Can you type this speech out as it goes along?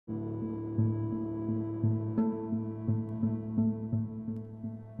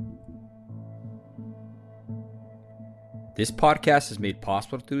This podcast is made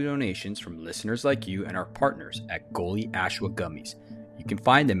possible through donations from listeners like you and our partners at Goalie Ashwa Gummies. You can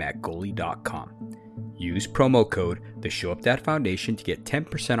find them at goalie.com. Use promo code The Show Up Dad Foundation to get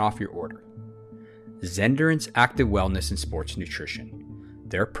 10% off your order. Zenderance Active Wellness and Sports Nutrition.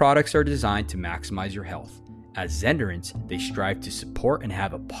 Their products are designed to maximize your health. At Zenderance, they strive to support and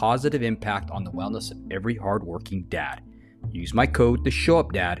have a positive impact on the wellness of every hardworking dad. Use my code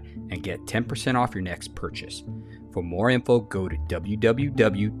TheShowUpDad and get 10% off your next purchase. For more info, go to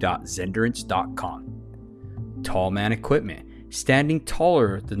www.zenderance.com. Tall Man Equipment, standing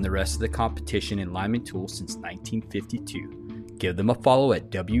taller than the rest of the competition in lineman tools since 1952. Give them a follow at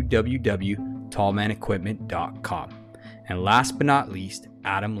www.tallmanequipment.com. And last but not least,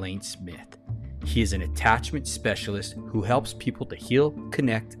 Adam Lane Smith. He is an attachment specialist who helps people to heal,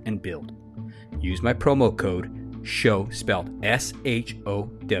 connect, and build. Use my promo code SHOW, spelled SHOW,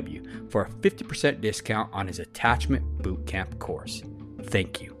 for a 50% discount on his attachment bootcamp course.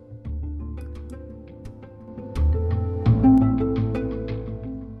 Thank you.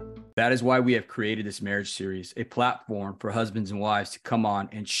 That is why we have created this marriage series, a platform for husbands and wives to come on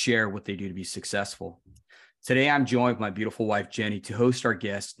and share what they do to be successful. Today, I'm joined with my beautiful wife, Jenny, to host our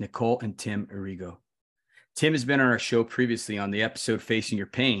guests, Nicole and Tim Arrigo. Tim has been on our show previously on the episode Facing Your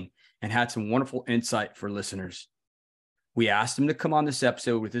Pain and had some wonderful insight for listeners. We asked him to come on this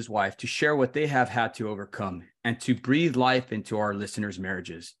episode with his wife to share what they have had to overcome and to breathe life into our listeners'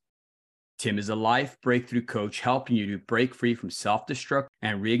 marriages. Tim is a life breakthrough coach helping you to break free from self-destruct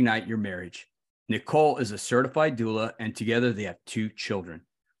and reignite your marriage. Nicole is a certified doula, and together they have 2 children.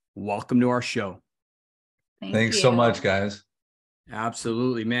 Welcome to our show. Thanks so much, guys.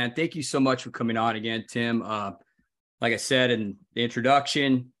 Absolutely, man. Thank you so much for coming on again, Tim. Like I said in the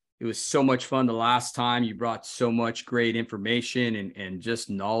introduction, it was so much fun the last time. You brought so much great information and just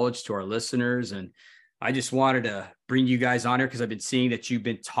knowledge to our listeners. And I just wanted to bring you guys on here because I've been seeing that you've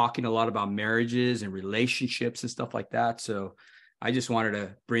been talking a lot about marriages and relationships and stuff like that. So I just wanted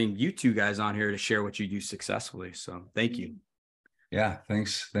to bring you 2 guys on here to share what you do successfully. So thank you. Yeah,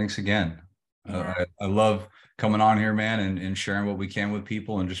 thanks again. I love coming on here, man, and sharing what we can with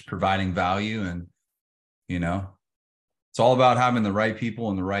people and just providing value. And, it's all about having the right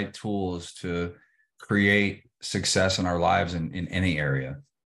people and the right tools to create success in our lives in any area.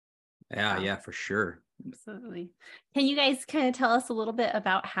 Yeah, for sure. Absolutely. Can you guys kind of tell us a little bit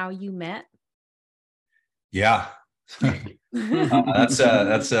about how you met? Yeah. That's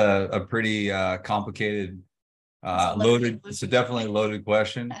a pretty complicated, loaded. It's a definitely loaded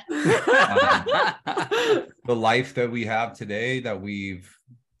question. The life that we have today, that we've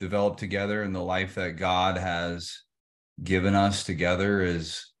developed together, and the life that God has given us together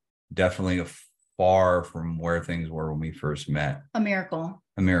is definitely far from where things were when we first met. A miracle.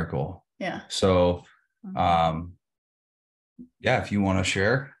 Yeah. So, if you want to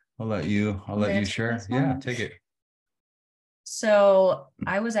share, I'll let you share. Yeah, take it. So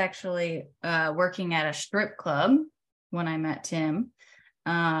I was actually working at a strip club when I met Tim.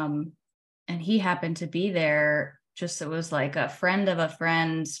 And he happened to be there. It was like a friend of a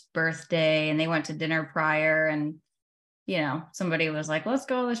friend's birthday, and they went to dinner prior, and somebody was like, let's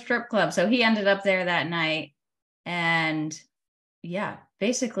go to the strip club. So he ended up there that night. And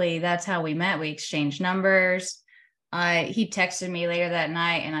basically that's how we met. We exchanged numbers. He texted me later that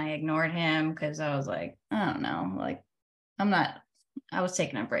night, and I ignored him because I was like, I don't know, like I was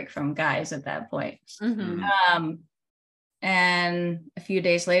taking a break from guys at that point. Mm-hmm. And a few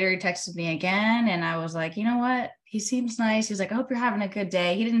days later, he texted me again, and I was like, you know what? He seems nice. He's like, I hope you're having a good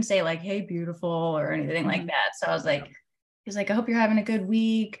day. He didn't say like, hey, beautiful or anything like that. So I was like, he's like, I hope you're having a good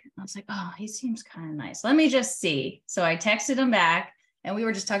week. I was like, oh, he seems kind of nice. Let me just see. So I texted him back, and we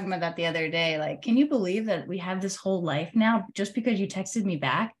were just talking about that the other day. Like, can you believe that we have this whole life now just because you texted me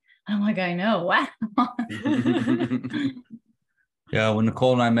back? And I'm like, I know. Wow. Yeah, when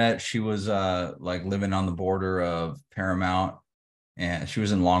Nicole and I met, she was like living on the border of Paramount, and she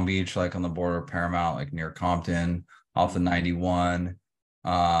was in Long Beach, like on the border of Paramount, like near Compton, off the 91.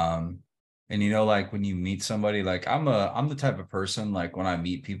 And like when you meet somebody, like I'm the type of person, like when I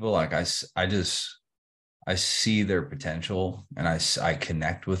meet people, like I see their potential, and I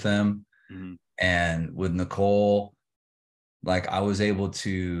connect with them. Mm-hmm. And with Nicole, like I was able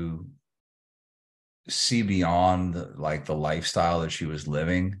to see beyond the lifestyle that she was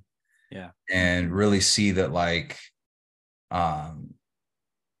living, and really see that like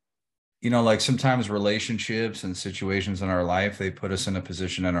like sometimes relationships and situations in our life, they put us in a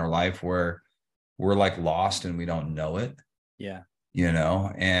position in our life where we're like lost and we don't know it.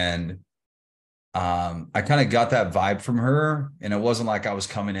 And I kind of got that vibe from her, and it wasn't like I was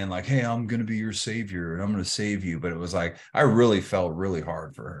coming in like, hey, I'm gonna be your savior and I'm gonna save you, but it was like I really felt really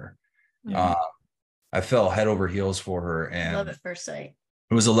hard for her. Yeah. I fell head over heels for her, and Love at first sight.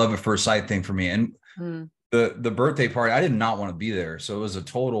 it was a love at first sight thing for me. And Mm. the birthday party, I did not want to be there, so it was a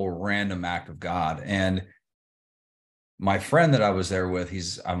total random act of God. And my friend that I was there with,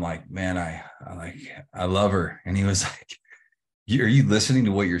 I'm like, man, I love her, and he was like, are you listening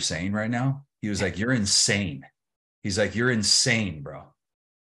to what you're saying right now? He was like, you're insane. He's like, you're insane, bro.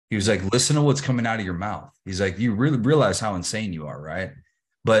 He was like, listen to what's coming out of your mouth. He's like, you really realize how insane you are, right?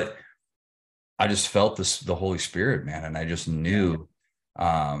 But I just felt the Holy Spirit, man. And I just knew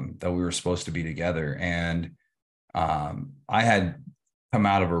that we were supposed to be together. And I had come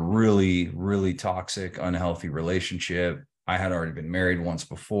out of a really, really toxic, unhealthy relationship. I had already been married once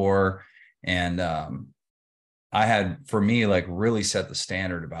before. And I had, for me, like really set the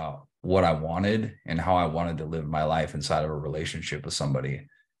standard about what I wanted and how I wanted to live my life inside of a relationship with somebody.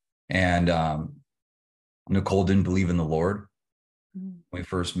 And Nicole didn't believe in the Lord when we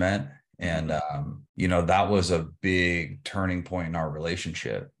first met. And, that was a big turning point in our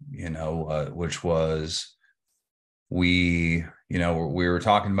relationship, which was we were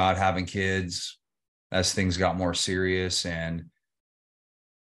talking about having kids as things got more serious. And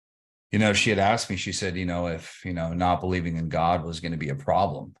she had asked me, she said, if, not believing in God was going to be a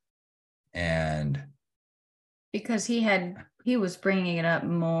problem. And because he was bringing it up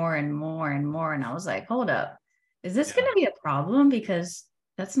more and more and more. And I was like, hold up, is this going to be a problem? Because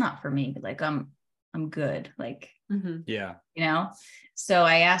that's not for me. Like, I'm good. Like, yeah. So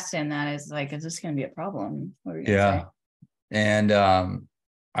I asked him that, is this going to be a problem? What are you yeah. say? And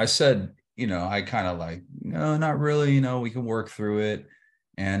I said, I kind of like, no, not really, we can work through it.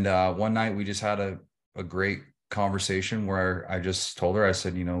 And one night we just had a great conversation where I just told her, I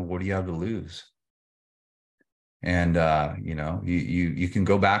said, what do you have to lose? And, you can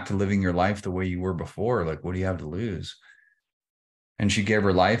go back to living your life the way you were before. Like, what do you have to lose? And she gave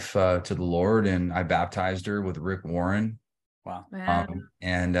her life to the Lord, and I baptized her with Rick Warren. Wow.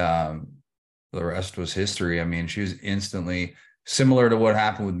 And the rest was history. I mean, she was instantly, similar to what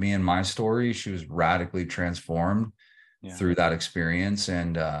happened with me and my story, she was radically transformed through that experience.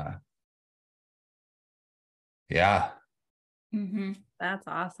 And That's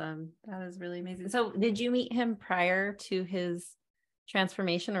awesome. That is really amazing. So did you meet him prior to his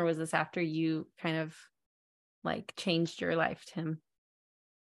transformation, or was this after you kind of like changed your life, Tim?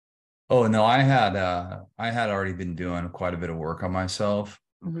 Oh no, I had already been doing quite a bit of work on myself.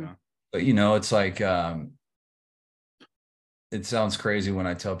 Okay. But it's like it sounds crazy when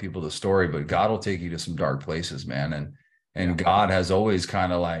I tell people the story, but God will take you to some dark places, man. And God has always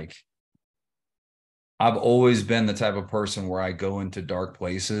kind of like, I've always been the type of person where I go into dark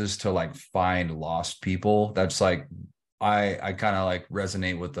places to like find lost people. That's like, I kind of like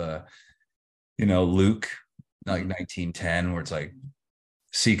resonate with the, Luke, like 19:10, where it's like,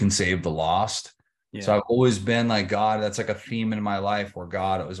 seek and save the lost. Yeah. So I've always been like, God, that's like a theme in my life where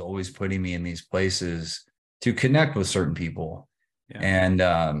God was always putting me in these places to connect with certain people. Yeah. And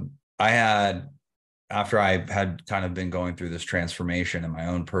after I had kind of been going through this transformation in my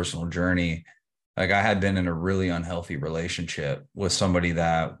own personal journey, like I had been in a really unhealthy relationship with somebody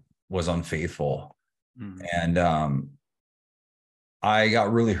that was unfaithful. And I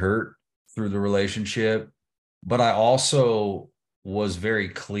got really hurt through the relationship, but I also was very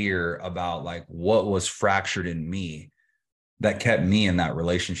clear about like what was fractured in me that kept me in that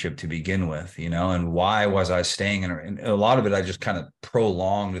relationship to begin with, and why was I staying in it? And a lot of it, I just kind of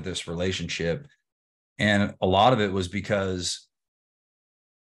prolonged this relationship. And a lot of it was because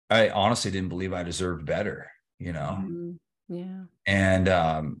I honestly didn't believe I deserved better, Yeah. And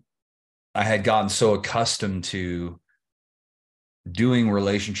I had gotten so accustomed to doing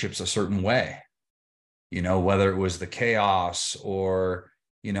relationships a certain way, whether it was the chaos or,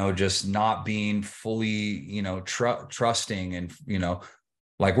 just not being fully, trusting and,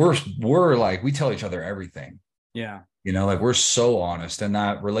 like we're like, we tell each other everything. Yeah. Like we're so honest. And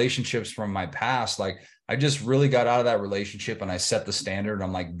that relationships from my past, like I just really got out of that relationship and I set the standard.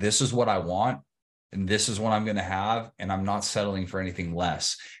 I'm like, this is what I want. And this is what I'm going to have. And I'm not settling for anything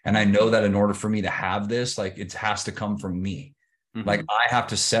less. And I know that in order for me to have this, like it has to come from me. Like I have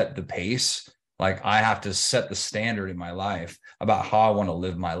to set the pace. Like I have to set the standard in my life about how I want to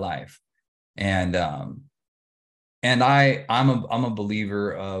live my life. And I'm a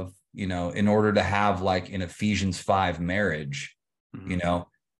believer of, in order to have like an Ephesians 5 marriage,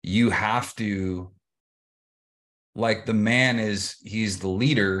 you have to, like the man he's the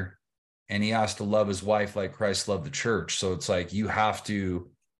leader and he has to love his wife like Christ loved the church. So it's like, you have to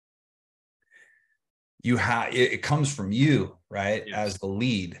it comes from you, right? Yes. As the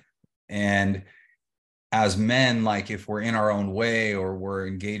lead. And as men, like if we're in our own way, or we're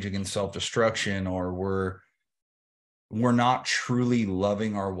engaging in self-destruction, or we're not truly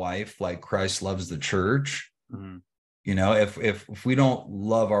loving our wife like Christ loves the church. Mm-hmm. You know, if we don't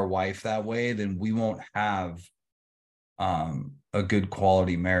love our wife that way, then we won't have a good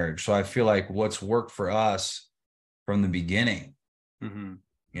quality marriage. So I feel like what's worked for us from the beginning, Mm-hmm.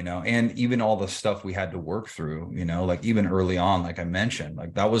 you know, and even all the stuff we had to work through, you know, like even early on, like I mentioned,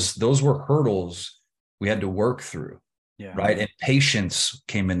 like those were hurdles we had to work through. Yeah. Right. And patience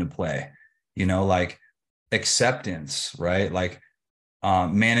came into play, you know, like acceptance, right? Like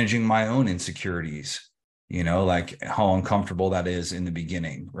managing my own insecurities, you know, like how uncomfortable that is in the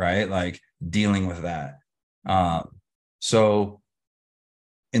beginning, right? Like dealing with that. So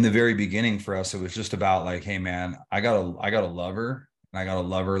in the very beginning for us, it was just about like, hey man, I gotta love her, and I gotta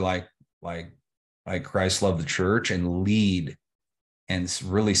love her like Christ loved the church, and lead and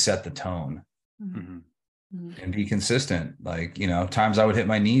really set the tone. Mm-hmm. And be consistent. Like, you know, times I would hit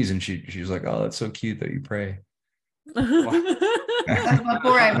my knees and she was like, oh, that's so cute that you pray. Before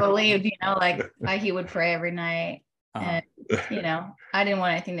I believed, you know, like he would pray every night. Uh-huh. And, you know, I didn't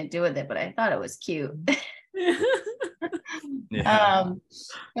want anything to do with it, but I thought it was cute. Yeah.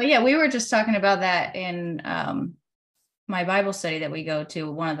 But yeah, we were just talking about that in my Bible study that we go to.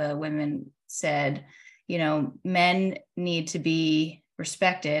 One of the women said, you know, men need to be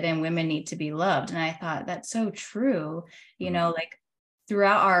respected and women need to be loved. And I thought that's so true. You know, like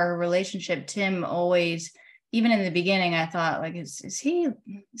throughout our relationship, Tim always, even in the beginning, I thought like, is he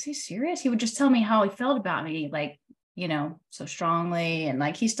serious? He would just tell me how he felt about me, like, you know, so strongly. And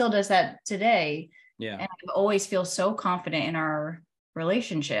like, he still does that today. Yeah. And I always feel so confident in our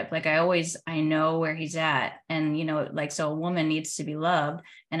relationship. Like I know where he's at. And, you know, like, so a woman needs to be loved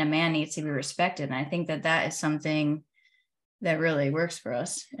and a man needs to be respected. And I think that is something that really works for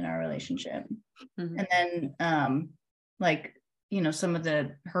us in our relationship. Mm-hmm. And then like, you know, some of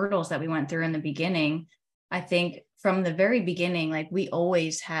the hurdles that we went through in the beginning, I think from the very beginning, like we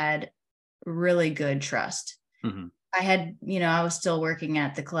always had really good trust. Mm-hmm. I was still working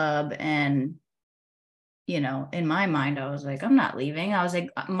at the club, and, you know, in my mind, I was like, I'm not leaving. I was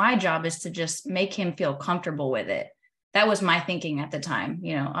like, my job is to just make him feel comfortable with it. That was my thinking at the time.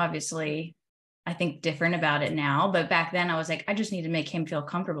 You know, obviously I think different about it now, but back then I was like, I just need to make him feel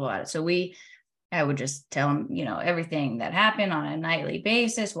comfortable about it. So I would just tell him, you know, everything that happened on a nightly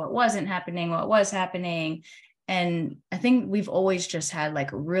basis, what wasn't happening, what was happening. And I think we've always just had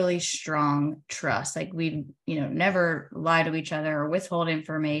like really strong trust. Like we've, you know, never lie to each other or withhold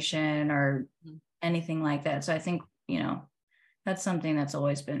information or anything like that. So I think, you know, that's something that's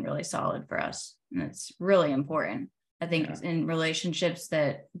always been really solid for us. And it's really important. I think in relationships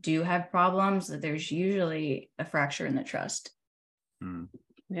that do have problems, that there's usually a fracture in the trust.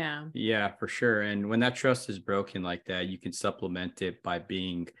 Yeah. Yeah, for sure. And when that trust is broken like that, you can supplement it by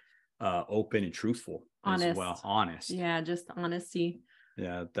being open and truthful as well. Honest. Yeah, just honesty.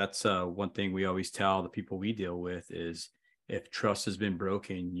 Yeah, that's one thing we always tell the people we deal with is if trust has been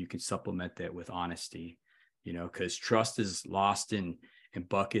broken, you can supplement that with honesty, you know, because trust is lost in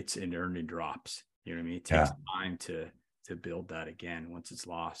buckets and earned in drops. You know what I mean? It takes time to build that again once it's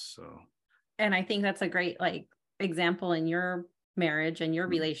lost. So, and I think that's a great like example in your marriage and your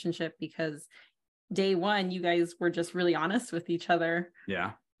relationship, because day one, you guys were just really honest with each other.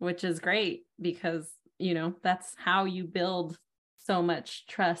 Yeah. Which is great because, you know, that's how you build so much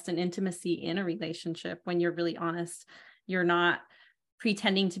trust and intimacy in a relationship. When you're really honest, you're not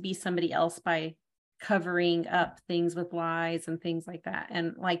pretending to be somebody else by covering up things with lies and things like that.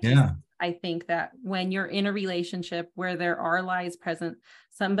 And like, I think that when you're in a relationship where there are lies present,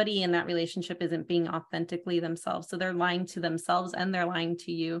 somebody in that relationship isn't being authentically themselves. So they're lying to themselves and they're lying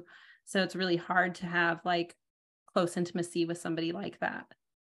to you. So it's really hard to have like close intimacy with somebody like that.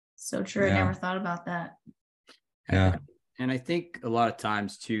 So true. I never thought about that. Yeah. And I think a lot of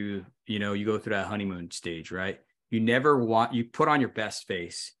times too, you know, you go through that honeymoon stage, right? You put on your best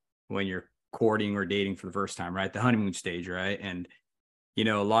face when you're courting or dating for the first time, right? The honeymoon stage, right? And, you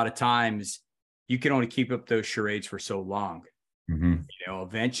know, a lot of times you can only keep up those charades for so long. Mm-hmm. You know,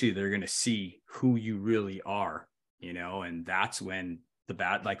 eventually they're going to see who you really are, you know, and that's when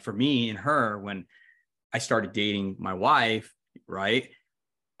like for me and her, when I started dating my wife, right?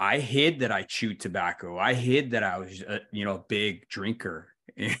 I hid that I chewed tobacco. I hid that I was, a big drinker.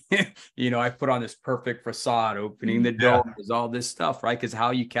 You know, I put on this perfect facade, opening the doors, all this stuff, right? Because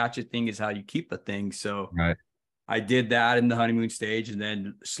how you catch a thing is how you keep a thing. So I did that in the honeymoon stage. And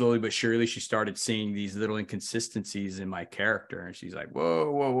then slowly but surely, she started seeing these little inconsistencies in my character. And she's like, whoa,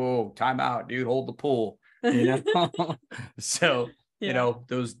 whoa, whoa, time out, dude, hold the pool. You know? So, you know,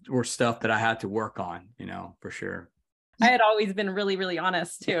 those were stuff that I had to work on, you know, for sure. I had always been really, really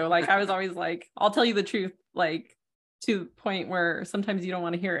honest too. Like I was always like, I'll tell you the truth, like to the point where sometimes you don't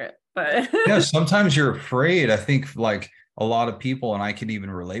want to hear it. But yeah, sometimes you're afraid. I think like a lot of people, and I could even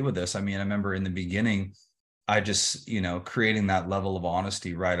relate with this. I mean, I remember in the beginning, I just, you know, creating that level of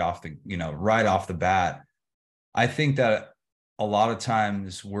honesty right off the bat. I think that a lot of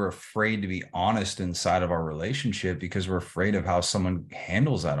times we're afraid to be honest inside of our relationship because we're afraid of how someone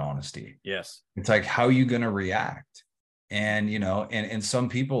handles that honesty. Yes. It's like, how are you going to react? And, you know, and some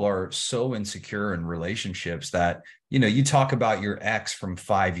people are so insecure in relationships that, you know, you talk about your ex from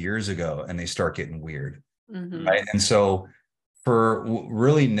 5 years ago and they start getting weird. Right. And so for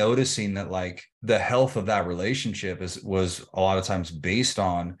really noticing that, like, the health of that relationship was a lot of times based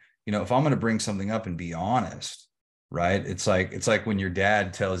on, you know, if I'm going to bring something up and be honest, right? It's like when your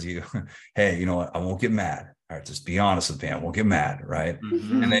dad tells you, hey, you know what, I won't get mad. All right, just be honest with me. I won't get mad, right?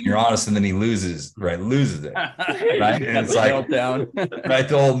 And then you're honest, and then he loses it, right? And it's like meltdown, right?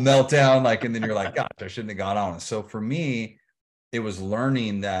 The old meltdown, like, and then you're like, gosh, I shouldn't have got honest. So for me, it was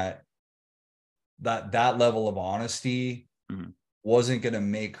learning that level of honesty wasn't going to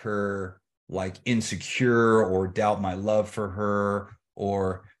make her like insecure or doubt my love for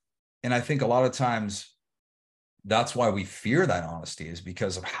her, and I think a lot of times that's why we fear that honesty, is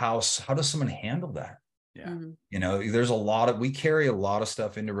because of how does someone handle that? Yeah. You know, we carry a lot of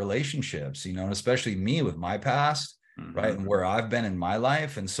stuff into relationships, you know, and especially me with my past, right? And where I've been in my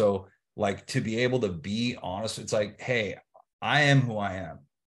life. And so, like, to be able to be honest, it's like, hey, I am who I am,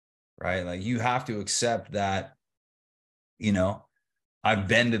 right? Like, you have to accept that, you know, I've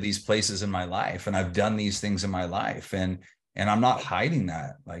been to these places in my life and I've done these things in my life, and I'm not hiding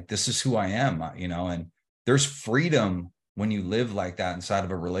that. Like, this is who I am, you know, and there's freedom when you live like that inside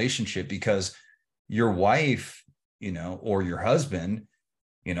of a relationship, because your wife, you know, or your husband,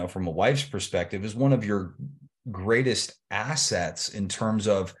 you know, from a wife's perspective, is one of your greatest assets in terms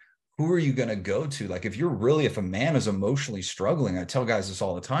of who are you going to go to? Like, if a man is emotionally struggling, I tell guys this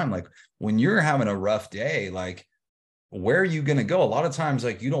all the time, like, when you're having a rough day, like, where are you going to go? A lot of times,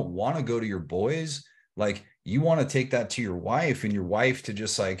 like, you don't want to go to your boys. Like, you want to take that to your wife, and your wife to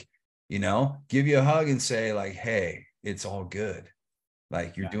just, like, you know, give you a hug and say, like, hey, it's all good.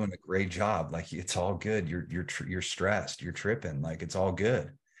 Like, you're doing a great job. Like, it's all good. You're stressed. You're tripping. Like, it's all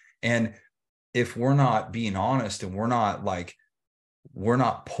good. And if we're not being honest and we're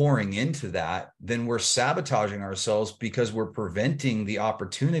not pouring into that, then we're sabotaging ourselves because we're preventing the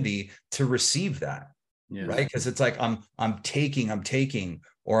opportunity to receive that. Yes. Right. Because it's like, I'm taking,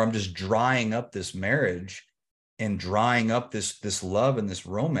 or I'm just drying up this marriage and drying up this love and this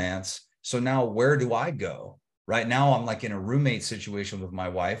romance. So now where do I go? Right now, I'm like in a roommate situation with my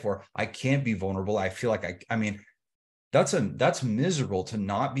wife where I can't be vulnerable. I feel like I mean, that's miserable to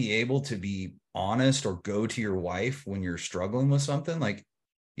not be able to be honest or go to your wife when you're struggling with something. Like,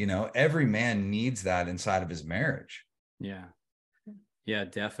 you know, every man needs that inside of his marriage. Yeah. Yeah,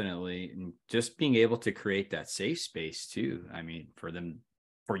 definitely. And just being able to create that safe space too. I mean,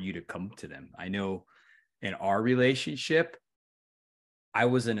 for you to come to them. I know in our relationship, I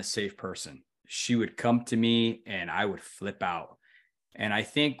wasn't a safe person. She would come to me and I would flip out. And I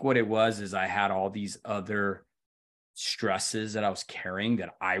think what it was is I had all these other stresses that I was carrying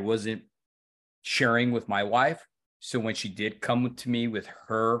that I wasn't sharing with my wife. So when she did come to me with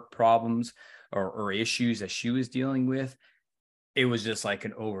her problems or issues that she was dealing with, it was just like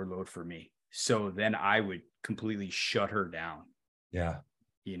an overload for me. So then I would completely shut her down. Yeah.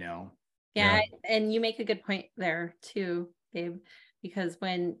 You know? Yeah. And you make a good point there too, babe, because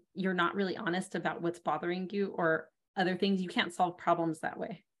when you're not really honest about what's bothering you or other things, you can't solve problems that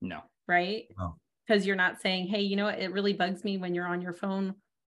way. No. Right? No. Because you're not saying, hey, you know what? It really bugs me when you're on your phone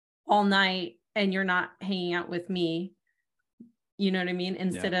all night and you're not hanging out with me. You know what I mean?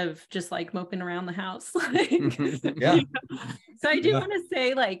 Instead of just like moping around the house. Like, yeah. You know? So I do want to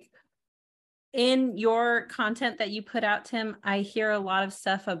say, like, in your content that you put out, Tim, I hear a lot of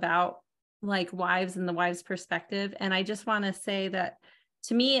stuff about like wives and the wives' perspective. And I just want to say that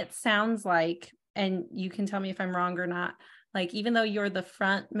to me, it sounds like, and you can tell me if I'm wrong or not, like, even though you're the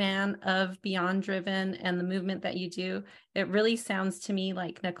front man of Beyond Driven and the movement that you do, it really sounds to me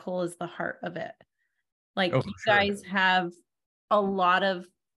like Nicole is the heart of it. Like, you guys have a lot of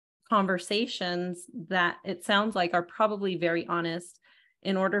conversations that it sounds like are probably very honest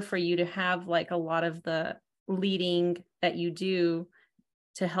in order for you to have like a lot of the leading that you do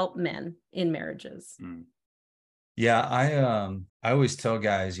to help men in marriages. Yeah, I always tell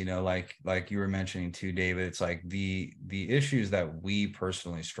guys, you know, like you were mentioning too, David, it's like the issues that we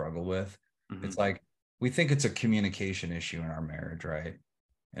personally struggle with, it's like we think it's a communication issue in our marriage, right?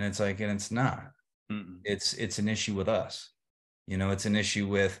 And it's like, and it's not. It's an issue with us. You know, it's an issue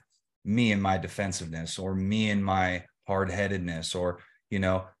with me and my defensiveness, or me and my hard-headedness, or, you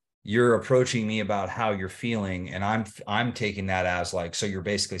know, you're approaching me about how you're feeling, and I'm taking that as like, so you're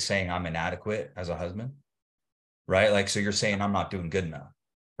basically saying I'm inadequate as a husband, right? Like, so you're saying I'm not doing good enough,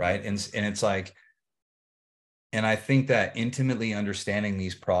 right? And it's like, and I think that intimately understanding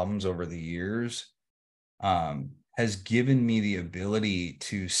these problems over the years has given me the ability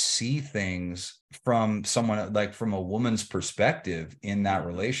to see things from someone, like from a woman's perspective in that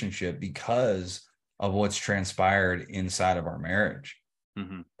relationship, because of what's transpired inside of our marriage,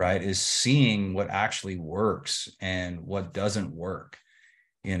 right? Is seeing what actually works and what doesn't work,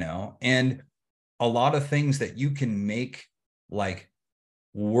 you know, and a lot of things that you can make like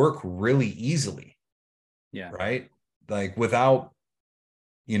work really easily. Yeah. Right. Like without,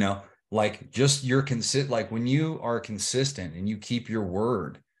 you know, like just your like when you are consistent and you keep your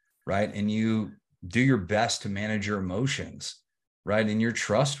word, right, and you do your best to manage your emotions, right, and you're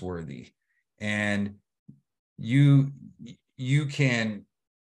trustworthy, and you you can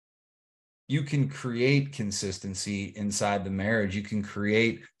create consistency inside the marriage. You can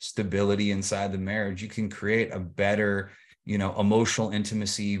create stability inside the marriage. You can create a better, you know, emotional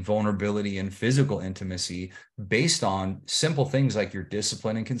intimacy, vulnerability, and physical intimacy based on simple things like your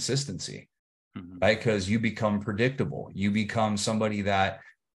discipline and consistency, right? Because you become predictable. You become somebody that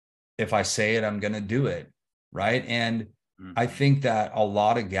if I say it, I'm going to do it, right? And I think that a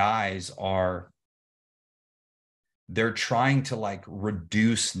lot of guys they're trying to like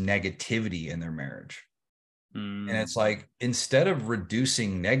reduce negativity in their marriage. And it's like, instead of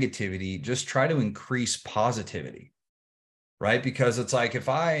reducing negativity, just try to increase positivity, right? Because it's like, if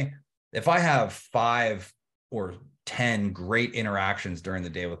I have 5 or 10 great interactions during the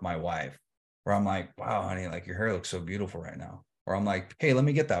day with my wife, where I'm like, wow, honey, like your hair looks so beautiful right now. Or I'm like, hey, let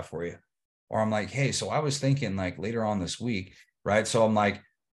me get that for you. Or I'm like, hey, so I was thinking like later on this week, right? So I'm like,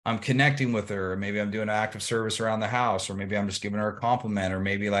 I'm connecting with her, or maybe I'm doing an act of service around the house, or maybe I'm just giving her a compliment, or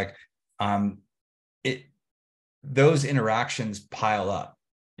maybe like it those interactions pile up.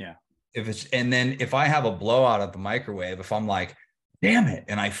 Yeah. And then if I have a blowout at the microwave, if I'm like, damn it,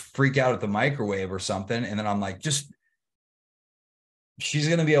 and I freak out at the microwave or something, and then I'm like, she's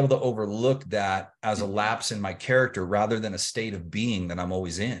going to be able to overlook that as a lapse in my character rather than a state of being that I'm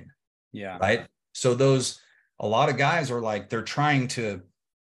always in. Yeah. Right. So a lot of guys are like,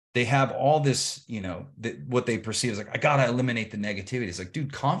 they have all this, you know, what they perceive as like, I got to eliminate the negativity. It's like,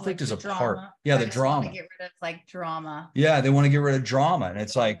 dude, conflict like is a drama. part. Yeah. The drama. Get rid of like drama. Yeah. They want to get rid of drama. And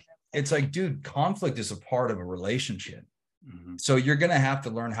it's like, dude, conflict is a part of a relationship. So you're going to have to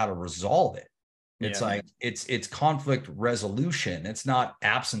learn how to resolve it. It's like, it's conflict resolution. It's not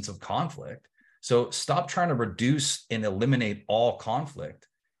absence of conflict. So stop trying to reduce and eliminate all conflict.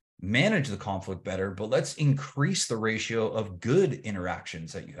 Manage the conflict better, but let's increase the ratio of good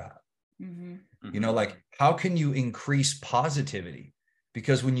interactions that you have. You know, like, how can you increase positivity?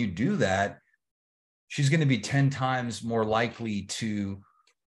 Because when you do that, she's going to be 10 times more likely to,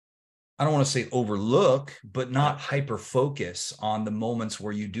 I don't want to say overlook, but not hyper focus on the moments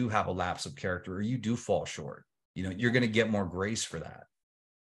where you do have a lapse of character or you do fall short. You know, you're going to get more grace for that.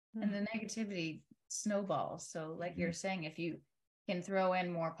 And the negativity snowballs. So like you're saying, if you can throw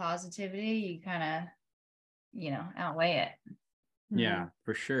in more positivity, you kind of, you know, outweigh it. Yeah,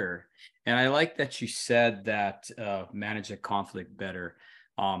 for sure. And I like that you said that manage a conflict better.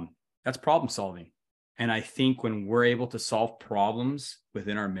 That's problem solving. And I think when we're able to solve problems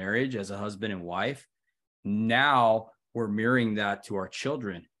within our marriage as a husband and wife, now we're mirroring that to our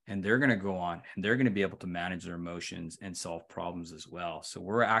children, and they're going to go on and they're going to be able to manage their emotions and solve problems as well. So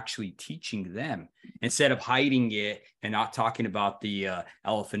we're actually teaching them instead of hiding it and not talking about the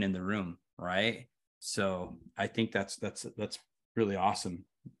elephant in the room, right? So I think that's really awesome,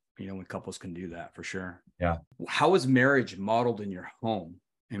 you know, when couples can do that, for sure. Yeah. How was marriage modeled in your home?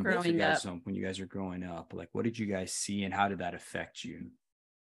 And both of you Growing guys, up. when you guys are growing up, like, what did you guys see and how did that affect you?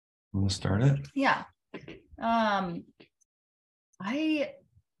 Want to start it? Yeah. I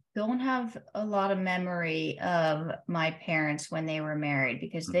don't have a lot of memory of my parents when they were married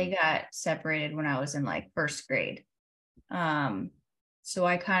because they got separated when I was in like first grade. So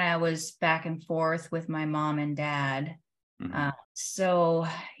I kind of was back and forth with my mom and dad. So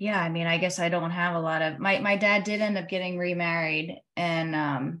yeah, I mean, I guess I don't have a lot of my dad did end up getting remarried,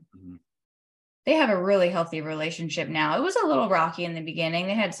 and they have a really healthy relationship now. It was a little rocky in the beginning.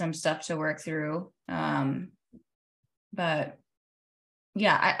 They had some stuff to work through. But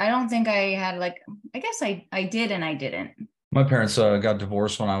yeah, I don't think I had like, I guess I did and I didn't. My parents got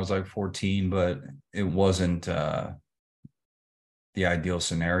divorced when I was like 14, but it wasn't the ideal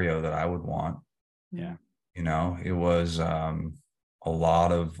scenario that I would want. Yeah. You know, it was a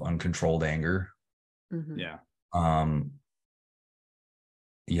lot of uncontrolled anger, Mhm. Yeah.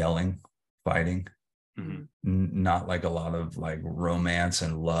 yelling, fighting, Mhm. not like a lot of like romance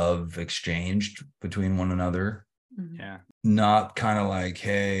and love exchanged between one another. Mhm. Yeah. Not kind of like,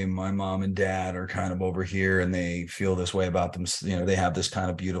 hey, my mom and dad are kind of over here and they feel this way about them. You know, they have this kind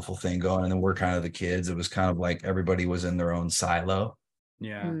of beautiful thing going, and then we're kind of the kids. It was kind of like everybody was in their own silo.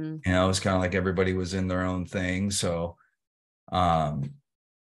 Yeah. Mhm. You know, it was kind of like everybody was in their own thing. So, and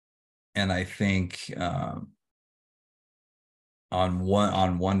I think on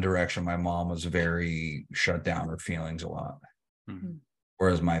one direction, my mom was very shut down her feelings a lot. Mhm.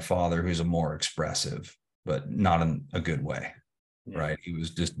 Whereas my father, who's a more expressive, but not in a good way, Yeah. right? He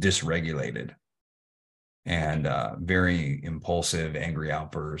was just dysregulated and very impulsive, angry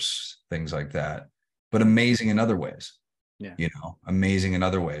outbursts, things like that. But amazing in other ways. Yeah. You know, amazing in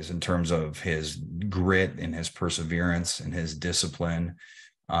other ways in terms of his grit and his perseverance and his discipline.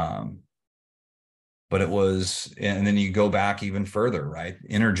 But it was, and then you go back even further, right?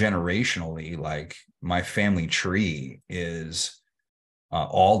 Intergenerationally, like my family tree is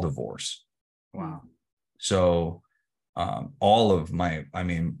all divorce. Wow. So all of my, I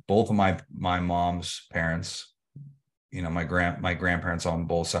mean, both of my mom's parents, you know, my grandparents on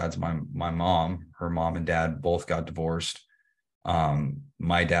both sides, my mom, her mom and dad both got divorced.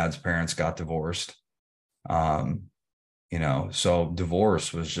 My dad's parents got divorced. You know, so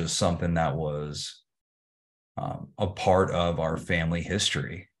divorce was just something that was a part of our family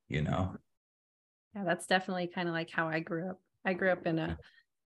history, you know. Yeah, that's definitely kind of like how I grew up. I grew up in a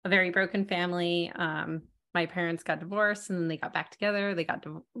very broken family. My parents got divorced and then they got back together. They got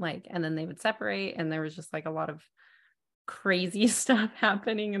and then they would separate, and there was just like a lot of crazy stuff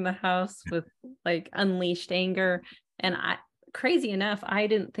happening in the house with like unleashed anger. And crazy enough, I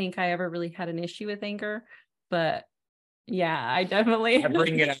didn't think I ever really had an issue with anger, but yeah, I definitely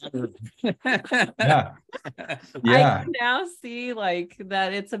bring it out. Yeah. I Yeah. can now see like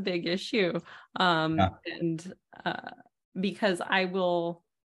that it's a big issue. Yeah. And because I will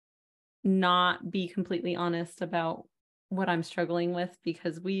not be completely honest about what I'm struggling with,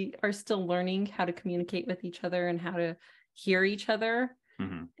 because we are still learning how to communicate with each other and how to hear each other.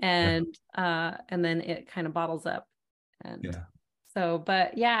 Mhm. And then it kind of bottles up. And Yeah. so,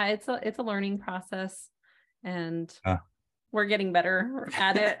 but yeah, it's a learning process, and we're getting better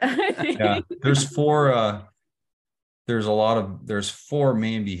at it. Yeah. There's four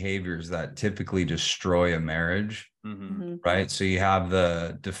main behaviors that typically destroy a marriage, Mhm. right? So you have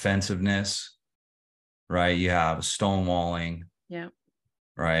the defensiveness, right? You have stonewalling, Yeah.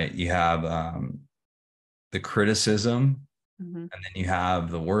 right? You have the criticism, Mhm. and then you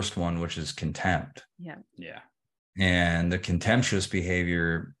have the worst one, which is contempt. Yeah. Yeah. And the contemptuous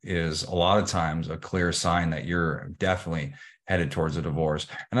behavior is a lot of times a clear sign that you're definitely headed towards a divorce.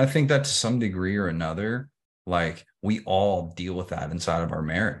 And I think that to some degree or another, like we all deal with that inside of our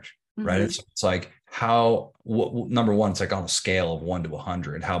marriage, right? Mhm. It's like number one, it's like on a scale of 1 to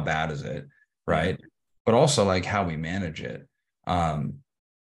 100, how bad is it, right? But also like how we manage it.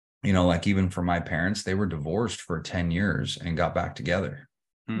 You know, like even for my parents, they were divorced for 10 years and got back together.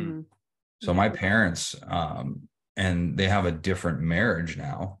 Mhm. So Yeah. my parents, and they have a different marriage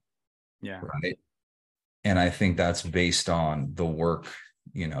now. Yeah. Right. And I think that's based on the work,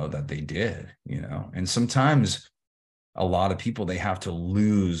 you know, that they did, you know, and sometimes a lot of people, they have to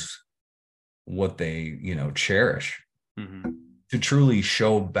lose what they, you know, cherish Mhm. to truly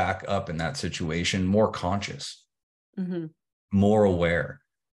show back up in that situation, more conscious, Mhm. more aware,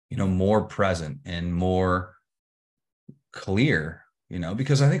 you know, more present and more clear, you know,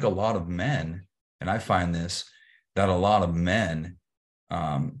 because I think a lot of men, and I find this, that a lot of men,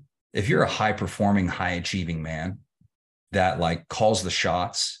 if you're a high performing, high achieving man that like calls the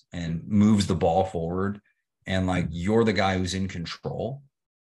shots and moves the ball forward, and like you're the guy who's in control,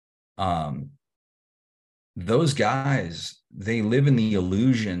 those guys, they live in the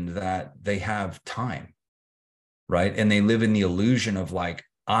illusion that they have time, right? And they live in the illusion of like,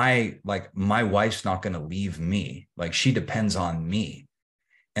 my wife's not going to leave me. Like she depends on me.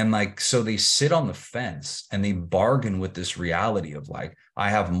 And like, so they sit on the fence and they bargain with this reality of like, I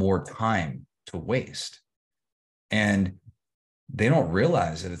have more time to waste. And they don't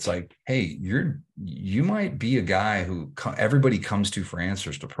realize that it's like, hey, you might be a guy who everybody comes to for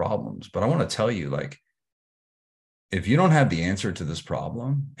answers to problems. But I want to tell you, like, if you don't have the answer to this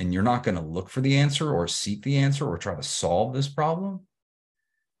problem and you're not going to look for the answer or seek the answer or try to solve this problem,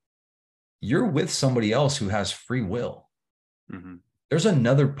 you're with somebody else who has free will. Mm-hmm. There's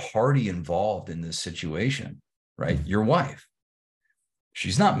another party involved in this situation, right? Your wife.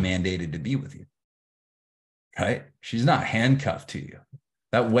 She's not mandated to be with you, right? She's not handcuffed to you.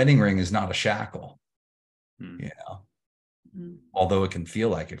 That wedding ring is not a shackle, Mm-hmm. you know, although it can feel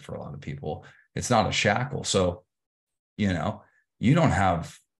like it for a lot of people. It's not a shackle. So, you know, you don't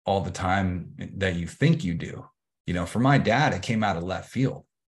have all the time that you think you do. You know, for my dad, it came out of left field,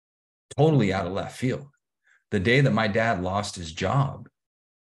 totally out of left field. The day that my dad lost his job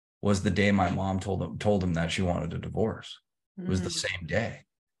was the day my mom told him that she wanted a divorce. It was the same day.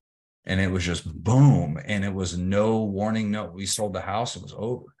 And it was just boom. And it was no warning. No, we sold the house. It was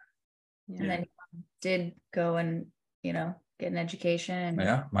over. And then you did go and, you know, get an education.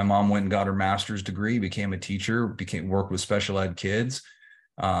 Yeah. My mom went and got her master's degree, became a teacher, worked with special ed kids.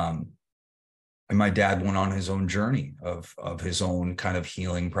 And my dad went on his own journey of his own kind of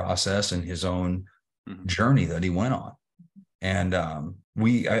healing process and his own journey that he went on. And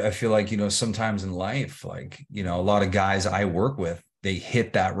I feel like, you know, sometimes in life, like, you know, a lot of guys I work with, they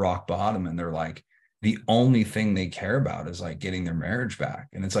hit that rock bottom and they're like, the only thing they care about is like getting their marriage back.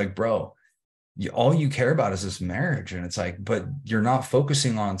 And it's like, bro, all you care about is this marriage. And it's like, but you're not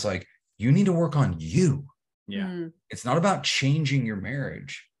focusing on, it's like, you need to work on you. Yeah. It's not about changing your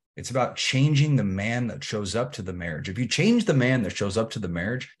marriage. It's about changing the man that shows up to the marriage. If you change the man that shows up to the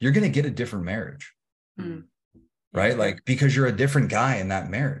marriage, you're going to get a different marriage. Right? Like, because you're a different guy in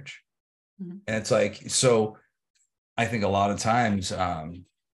that marriage. And it's like, so I think a lot of times,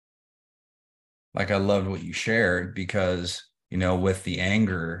 like I loved what you shared because, you know, with the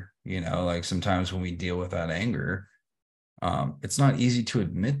anger, you know, like sometimes when we deal with that anger, it's not easy to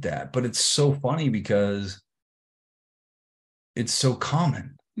admit that, but it's so funny because it's so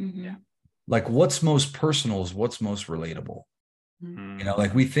common. Yeah. Like what's most personal is what's most relatable. You know,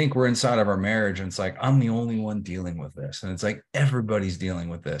 like we think we're inside of our marriage and it's like, I'm the only one dealing with this. And it's like, everybody's dealing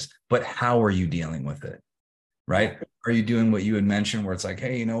with this, but how are you dealing with it? Right? Are you doing what you had mentioned where it's like,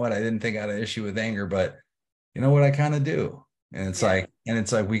 hey, you know what? I didn't think I had an issue with anger, but you know what? I kind of do. And it's like,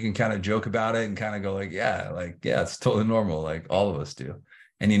 we can kind of joke about it and kind of go like, yeah, it's totally normal. Like all of us do.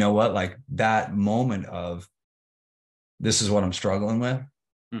 And you know what? Like that moment of this is what I'm struggling with.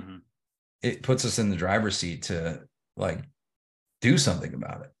 It puts us in the driver's seat to like, do something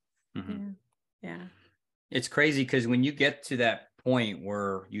about it. Yeah. It's crazy because when you get to that point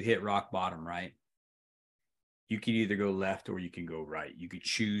where you hit rock bottom, right? You can either go left or you can go right. You could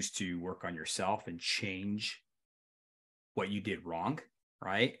choose to work on yourself and change what you did wrong,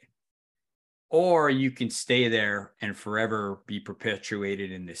 right? Or you can stay there and forever be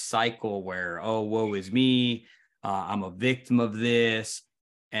perpetuated in this cycle where, oh, woe is me. I'm a victim of this.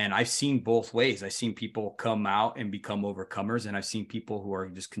 And I've seen both ways. I've seen people come out and become overcomers. And I've seen people who are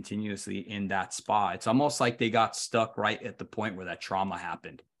just continuously in that spot. It's almost like they got stuck right at the point where that trauma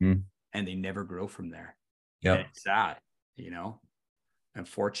happened and they never grow from there. Yeah. It's sad, you know.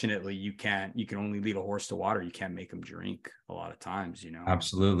 Unfortunately, you can only lead a horse to water. You can't make them drink a lot of times, you know.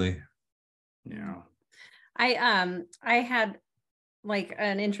 Absolutely. You know. I had like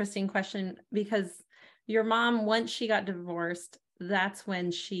an interesting question because your mom, once she got divorced, that's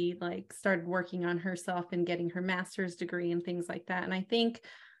when she like started working on herself and getting her master's degree and things like that. And I think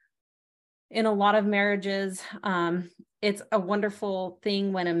in a lot of marriages, it's a wonderful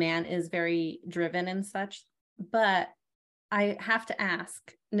thing when a man is very driven and such. But I have to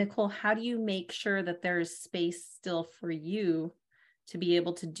ask, Nicole, how do you make sure that there's space still for you to be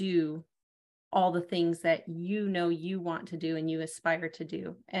able to do all the things that you know you want to do and you aspire to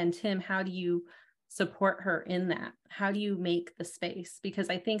do? And Tim, how do you support her in that? How do you make the space? Because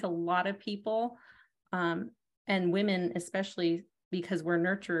I think a lot of people, and women especially, because we're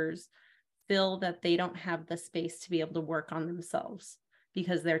nurturers, feel that they don't have the space to be able to work on themselves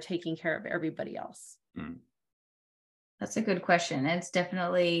because they're taking care of everybody else. That's a good question. It's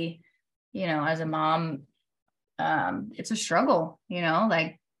definitely, you know, as a mom, it's a struggle, you know,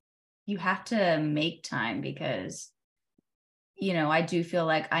 like you have to make time because, you know, I do feel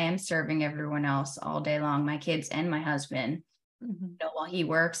like I am serving everyone else all day long, my kids and my husband. You know, while he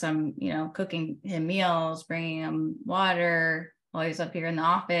works, I'm, you know, cooking him meals, bringing him water while he's up here in the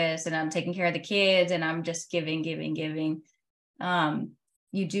office, and I'm taking care of the kids, and I'm just giving.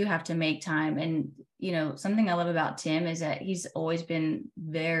 You do have to make time. And, you know, something I love about Tim is that he's always been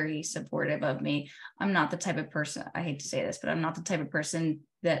very supportive of me. I'm not the type of person, I hate to say this, but I'm not the type of person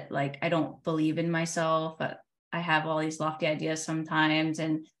that like, I don't believe in myself, but I have all these lofty ideas sometimes.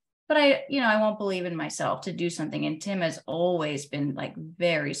 but I won't believe in myself to do something. And Tim has always been like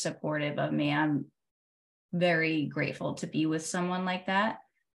very supportive of me. I'm very grateful to be with someone like that.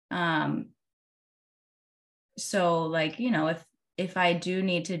 So like, if I do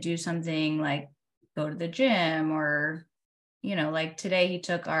need to do something like go to the gym or, like today he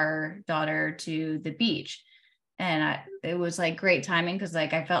took our daughter to the beach, and it was like great timing because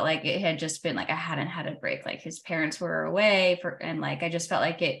like I felt like it had just been like I hadn't had a break. Like his parents were away and like I just felt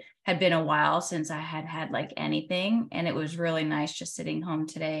like it had been a while since I had had like anything, and it was really nice just sitting home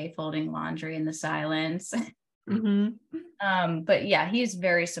today folding laundry in the silence. But yeah, he's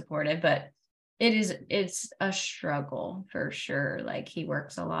very supportive, but it's a struggle for sure. Like he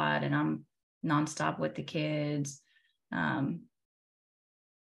works a lot and I'm nonstop with the kids.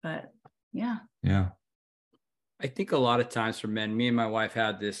 But yeah. I think a lot of times for men, me and my wife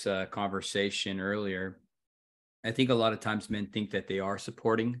had this conversation earlier. I think a lot of times men think that they are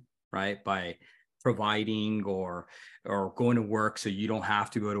supporting, right, by providing or going to work so you don't have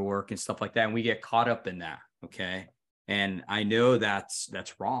to go to work and stuff like that. And we get caught up in that. Okay. And I know that's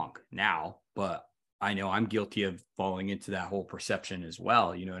wrong now, but I know I'm guilty of falling into that whole perception as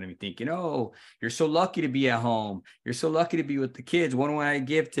well. You know what I mean? Thinking, oh, you're so lucky to be at home. You're so lucky to be with the kids. What do I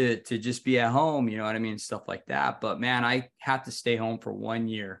give to just be at home? You know what I mean? Stuff like that. But man, I had to stay home for 1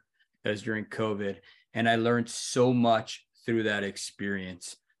 year. That was during COVID. And I learned so much through that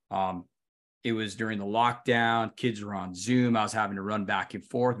experience. It was during the lockdown. Kids were on Zoom. I was having to run back and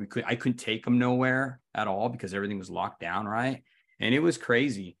forth. I couldn't take them nowhere at all because everything was locked down, right? And it was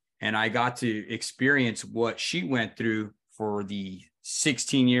crazy. And I got to experience what she went through for the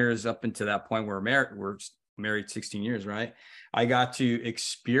 16 years up until that point where we're married 16 years, right? I got to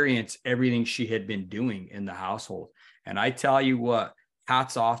experience everything she had been doing in the household. And I tell you what,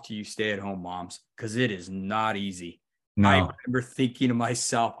 hats off to you stay-at-home moms, because it is not easy. No. I remember thinking to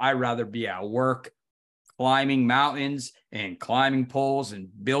myself, I'd rather be at work climbing mountains and climbing poles and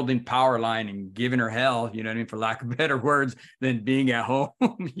building power line and giving her hell, you know what I mean, for lack of better words, than being at home.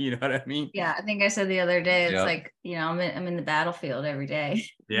 You know what I mean? Yeah, I think I said the other day, it's like, I'm in the battlefield every day.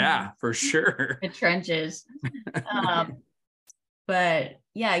 Yeah, for sure. The trenches. But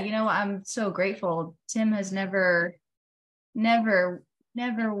yeah, I'm so grateful. Tim has never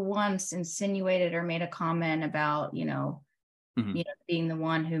once insinuated or made a comment about, being the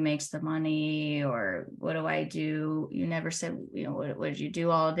one who makes the money or what do I do? You never said, what did you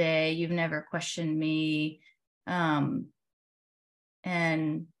do all day? You've never questioned me. And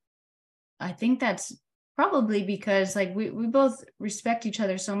I think that's probably because like we both respect each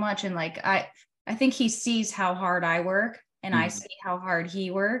other so much. And like, I think he sees how hard I work and I see how hard he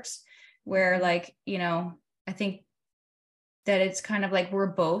works, where like, I think that it's kind of like, we're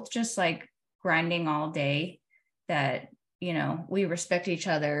both just like grinding all day, that, we respect each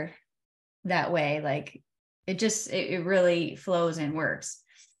other that way. Like it really flows and works.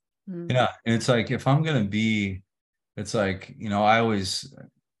 Yeah. And it's like, if I'm going to be, it's like, I always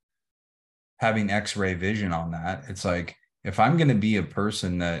having X-ray vision on that. It's like, if I'm going to be a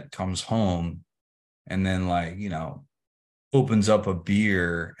person that comes home and then like, opens up a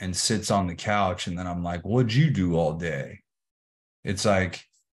beer and sits on the couch, and then I'm like, what'd you do all day? It's like,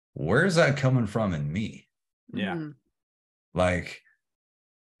 where's that coming from in me? Yeah. Like,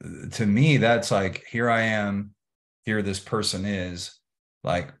 to me, that's like, here I am, here this person is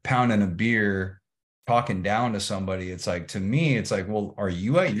like pounding a beer, talking down to somebody. It's like, to me, it's like, well, are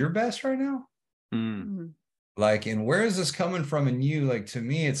you at your best right now? Like, and where is this coming from in you? Like, to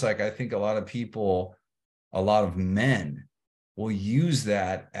me, it's like, I think a lot of men will use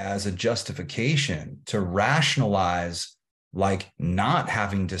that as a justification to rationalize like not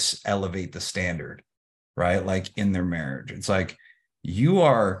having to elevate the standard, right? Like in their marriage. It's like,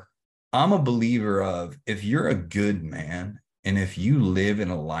 I'm a believer of, if you're a good man and if you live in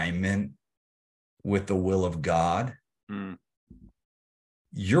alignment with the will of God,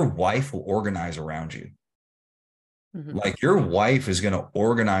 your wife will organize around you. Like your wife is going to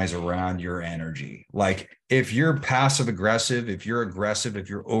organize around your energy. Like if you're passive aggressive, if you're aggressive, if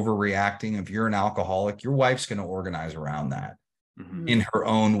you're overreacting, if you're an alcoholic, your wife's going to organize around that in her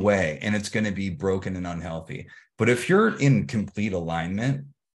own way. And it's going to be broken and unhealthy. But if you're in complete alignment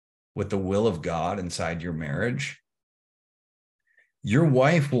with the will of God inside your marriage, your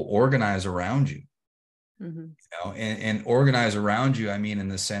wife will organize around you. And organize around you, I mean, in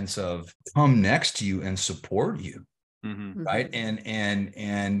the sense of come next to you and support you. Right.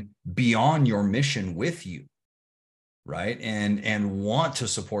 And be on your mission with you. Right. And want to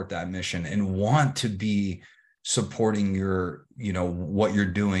support that mission and want to be supporting your, what you're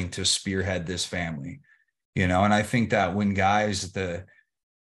doing to spearhead this family, and I think that when guys,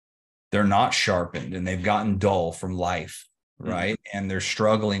 they're not sharpened and they've gotten dull from life, right? And they're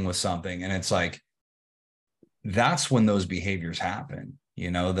struggling with something. And it's like, that's when those behaviors happen.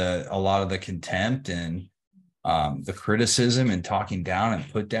 You know, a lot of the contempt and the criticism and talking down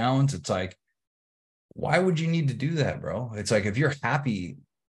and put downs. It's like, why would you need to do that, bro? It's like, if you're happy,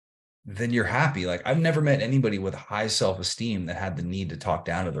 then you're happy. Like, I've never met anybody with high self-esteem that had the need to talk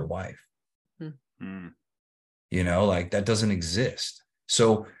down to their wife. You know, like, that doesn't exist.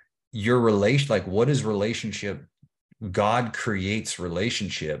 So your relation, like, what is relationship? God creates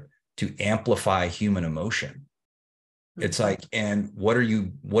relationship to amplify human emotion. It's like, and what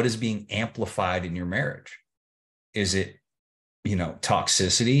is being amplified in your marriage? Is it, you know,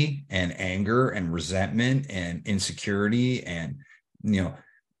 toxicity and anger and resentment and insecurity and, you know,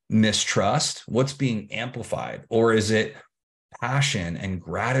 mistrust? What's being amplified? Or is it passion and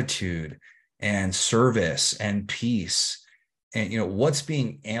gratitude and service and peace? And, you know, what's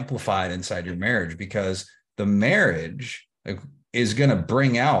being amplified inside your marriage? Because the marriage is going to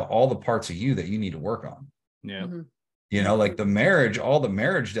bring out all the parts of you that you need to work on. Yeah. You know, like the marriage, all the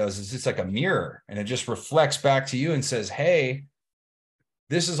marriage does is it's like a mirror, and it just reflects back to you and says, hey,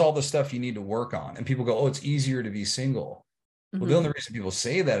 this is all the stuff you need to work on. And people go, oh, it's easier to be single. Well, the only reason people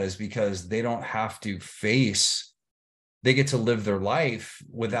say that is because they don't have to they get to live their life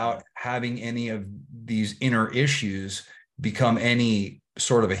without having any of these inner issues become any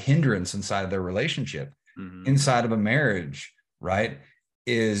sort of a hindrance inside of their relationship. Inside of a marriage, right,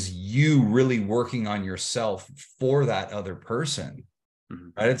 is you really working on yourself for that other person,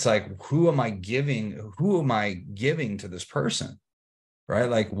 right? It's like, who am I giving to this person, right?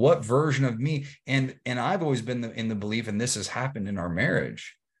 Like, what version of me? And I've always been in the belief, and this has happened in our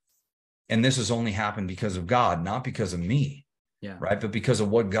marriage, and this has only happened because of God, not because of me, right? But because of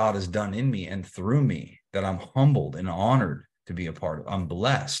what God has done in me and through me, that I'm humbled and honored to be a part of. I'm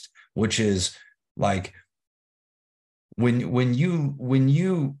blessed, which is like, when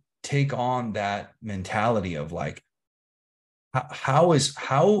you take on that mentality of like, how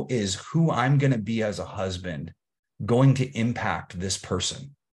is who I'm going to be as a husband going to impact this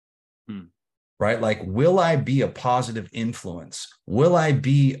person? Right? Like, will I be a positive influence? Will I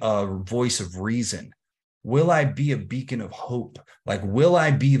be a voice of reason? Will I be a beacon of hope? Like, will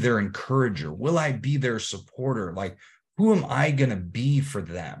I be their encourager? Will I be their supporter? Like, who am I going to be for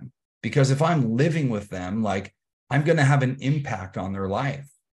them? Because if I'm living with them, like, I'm going to have an impact on their life.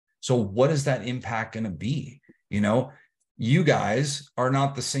 So what is that impact going to be? You know, you guys are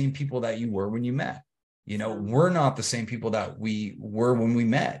not the same people that you were when you met. You know, we're not the same people that we were when we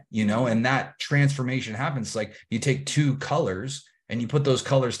met, you know, and that transformation happens. Like, you take two colors and you put those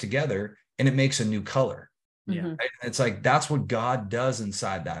colors together and it makes a new color. Right? It's like, that's what God does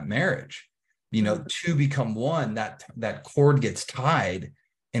inside that marriage. You know, two become one, that cord gets tied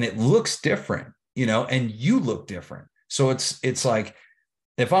and it looks different. You know, and you look different. So it's like,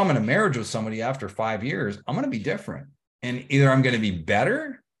 if I'm in a marriage with somebody after 5 years, I'm going to be different. And either I'm going to be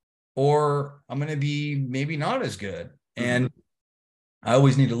better or I'm going to be maybe not as good. And I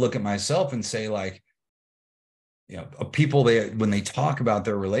always need to look at myself and say, like, you know, people, when they talk about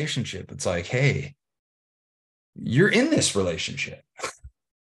their relationship, it's like, hey, you're in this relationship.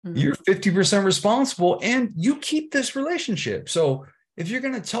 You're 50% responsible and you keep this relationship. So if you're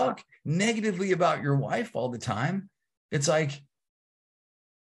going to talk negatively about your wife all the time, it's like,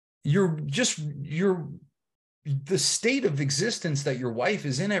 the state of existence that your wife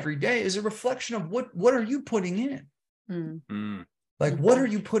is in every day is a reflection of what are you putting in? Like, what are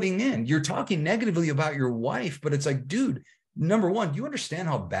you putting in? You're talking negatively about your wife, but it's like, dude, number one, do you understand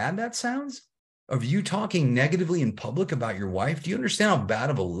how bad that sounds? Of you talking negatively in public about your wife? Do you understand how bad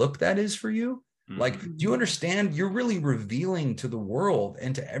of a look that is for you? Like, do you understand? You're really revealing to the world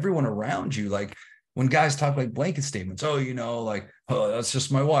and to everyone around you. Like, when guys talk like blanket statements, oh, you know, like, oh, that's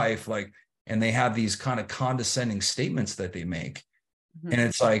just my wife. Like, and they have these kind of condescending statements that they make. And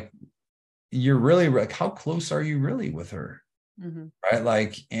it's like, you're really like, how close are you really with her? Right?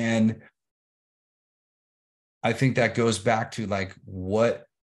 Like, and I think that goes back to like, what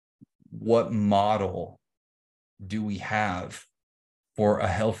model do we have for a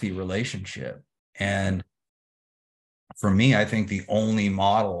healthy relationship? And for me, I think the only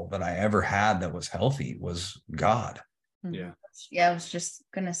model that I ever had that was healthy was God. Yeah, I was just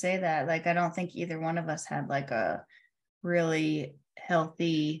gonna say that. Like, I don't think either one of us had like a really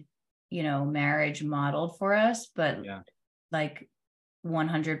healthy, you know, marriage modeled for us, but like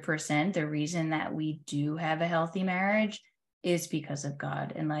 100%, the reason that we do have a healthy marriage is because of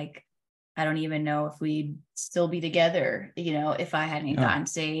God. And like, I don't even know if we'd still be together, you know, if I hadn't gotten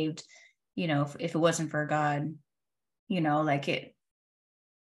saved, you know, if it wasn't for God, you know, like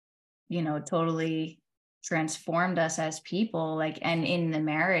totally transformed us as people, like, and in the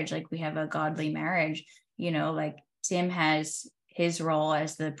marriage, like we have a godly marriage, like Tim has his role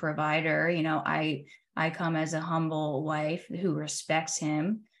as the provider, I come as a humble wife who respects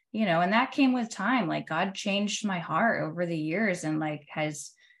him, and that came with time. Like God changed my heart over the years and like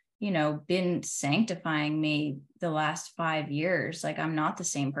has, been sanctifying me the last 5 years. Like I'm not the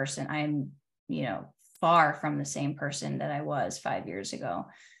same person. I'm, far from the same person that I was 5 years ago.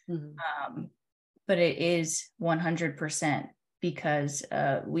 Mm-hmm. But it is 100% because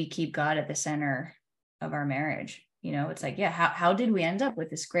we keep God at the center of our marriage. It's like, yeah, how did we end up with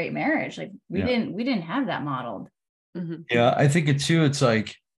this great marriage? Like we didn't have that modeled. Mm-hmm. Yeah, I think it too. It's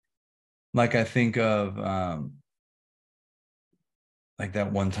like I think of like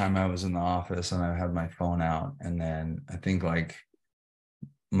that one time I was in the office and I had my phone out, and then I think like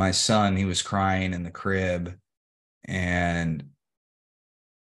my son, he was crying in the crib, and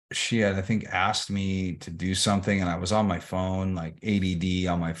she had, I think, asked me to do something, and I was on my phone, like ADD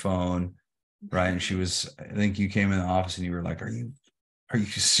on my phone, right? And she was, I think you came in the office and you were like, are you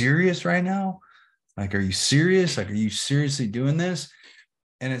serious right now? Like, are you serious? Like, are you seriously doing this?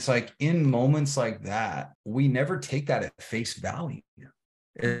 And it's like in moments like that, we never take that at face value.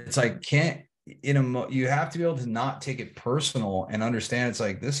 It's like, you have to be able to not take it personal and understand it's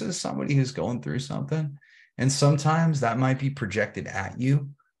like, this is somebody who's going through something. And sometimes that might be projected at you.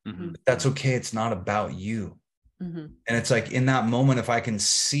 Mm-hmm. But that's okay. It's not about you. Mm-hmm. And it's like in that moment, if I can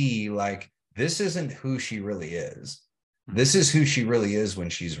see like, this isn't who she really is. This is who she really is when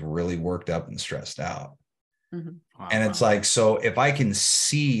she's really worked up and stressed out. Mm-hmm. Wow. And it's like, so if I can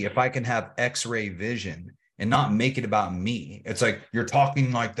have X-ray vision and not make it about me, it's like, you're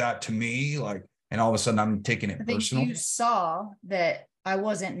talking like that to me, like, and all of a sudden I'm taking it I think personal. you saw that I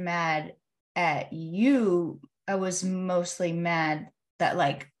wasn't mad at you. I was mostly mad that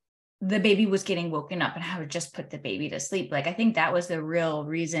like the baby was getting woken up and I would just put the baby to sleep. Like, I think that was the real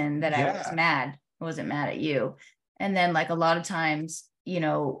reason that I was mad. I wasn't mad at you. And then like a lot of times,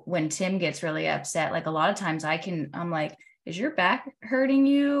 when Tim gets really upset, like a lot of times I'm like, is your back hurting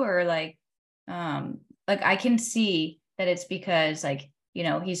you? Or like I can see that it's because like,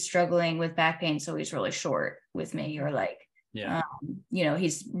 he's struggling with back pain. So he's really short with me, or like,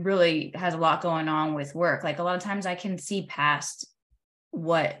 he's really has a lot going on with work. Like a lot of times I can see past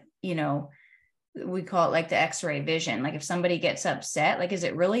what, we call it like the X-ray vision. Like if somebody gets upset, like, is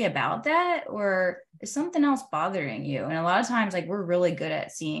it really about that, or is something else bothering you? And a lot of times, like, we're really good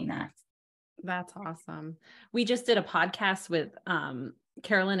at seeing that. That's awesome. We just did a podcast with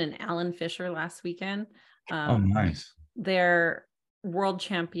Carolyn and Alan Fisher last weekend. Oh, nice. They're world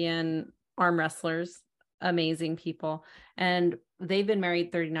champion arm wrestlers, amazing people. And they've been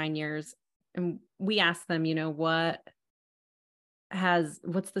married 39 years. And we asked them,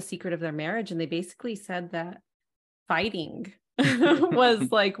 what's the secret of their marriage? And they basically said that fighting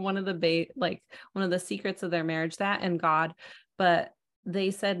was like one of the secrets of their marriage, that and God. But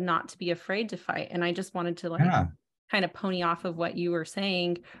they said not to be afraid to fight. And I just wanted to kind of pony off of what you were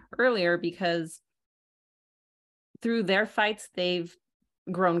saying earlier, because through their fights, they've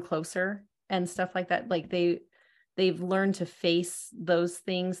grown closer and stuff like that. Like they've learned to face those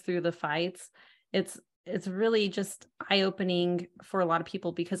things through the fights. It's really just eye-opening for a lot of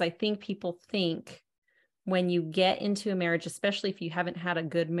people, because I think people think when you get into a marriage, especially if you haven't had a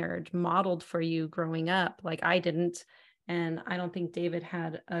good marriage modeled for you growing up, like I didn't, and I don't think David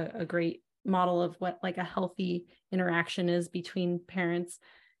had a great model of what like a healthy interaction is between parents.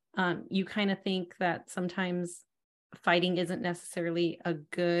 You kind of think that sometimes fighting isn't necessarily a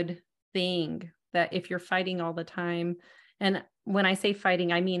good thing, that if you're fighting all the time, and when I say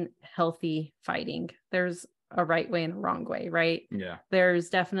fighting, I mean healthy fighting. There's a right way and a wrong way, right? Yeah. There's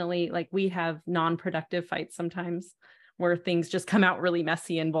definitely, like, we have non-productive fights sometimes where things just come out really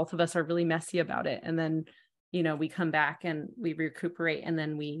messy and both of us are really messy about it. And then, we come back and we recuperate, and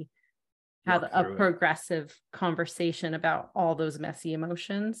then we have a progressive conversation about all those messy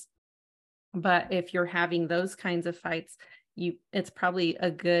emotions. But if you're having those kinds of fights, it's probably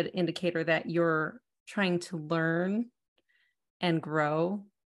a good indicator that you're trying to learn and grow.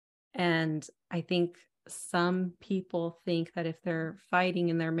 And I think some people think that if they're fighting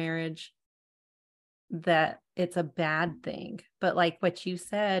in their marriage, that it's a bad thing. But like what you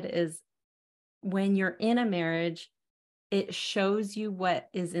said is, when you're in a marriage, it shows you what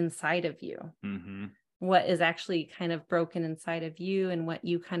is inside of you, what is actually kind of broken inside of you and what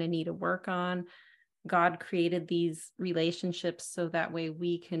you kind of need to work on. God created these relationships so that way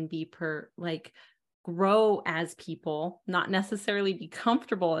we can be grow as people, not necessarily be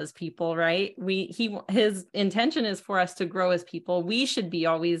comfortable as people, right? His intention is for us to grow as people. We should be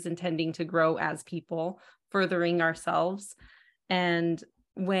always intending to grow as people, furthering ourselves. And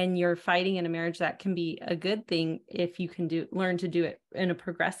when you're fighting in a marriage, that can be a good thing if you can learn to do it in a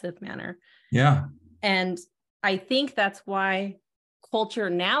progressive manner. Yeah. And I think that's why culture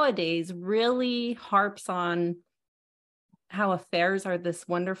nowadays really harps on how affairs are this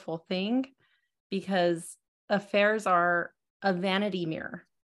wonderful thing, because affairs are a vanity mirror.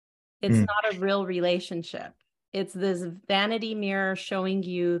 It's not a real relationship. It's this vanity mirror showing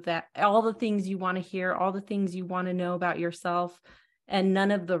you that all the things you want to hear, all the things you want to know about yourself, and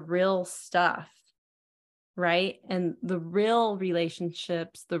none of the real stuff, right? And the real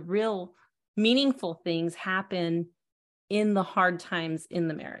relationships, the real meaningful things happen in the hard times in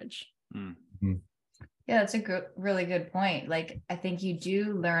the marriage. Mm-hmm. Yeah, that's a really good point. Like, I think you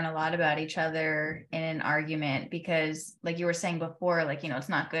do learn a lot about each other in an argument because, like you were saying before, like, it's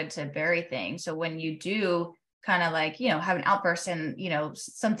not good to bury things. So when you do kind of like, have an outburst and,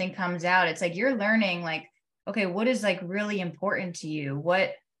 something comes out, it's like you're learning, like, okay, what is like really important to you?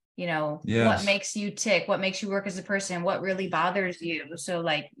 What, what makes you tick? What makes you work as a person? What really bothers you? So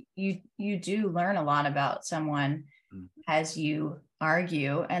like you do learn a lot about someone as you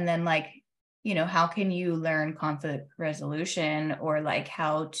argue. And then like, how can you learn conflict resolution or like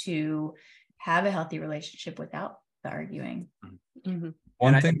how to have a healthy relationship without the arguing? Mm-hmm.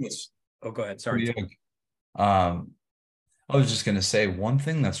 One thing that's, go ahead. Sorry. I was just going to say one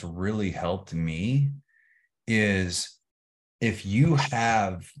thing that's really helped me is if you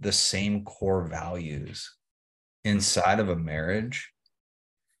have the same core values inside of a marriage,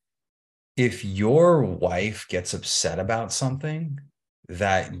 if your wife gets upset about something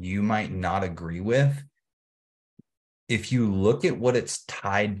that you might not agree with, if you look at what it's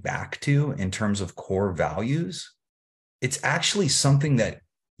tied back to in terms of core values, it's actually something that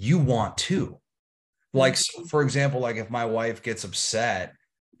you want too. Like, so for example, like if my wife gets upset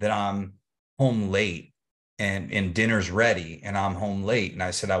that I'm home late and dinner's ready and I'm home late and I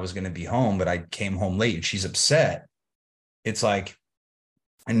said I was going to be home, but I came home late and she's upset. It's like,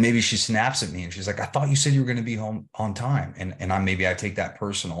 and maybe she snaps at me and she's like, I thought you said you were going to be home on time. And I take that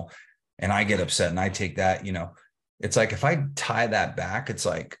personal and I get upset and I take that, it's like, if I tie that back, it's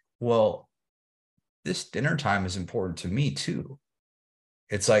like, well, this dinner time is important to me too.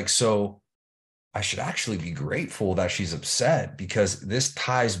 It's like, so I should actually be grateful that she's upset because this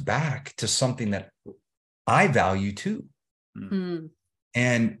ties back to something that I value too. Mm-hmm.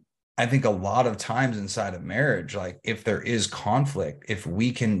 And I think a lot of times inside of marriage, like if there is conflict, if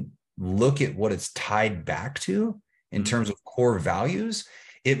we can look at what it's tied back to in terms of core values,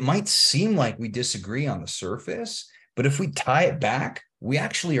 it might seem like we disagree on the surface, but if we tie it back, we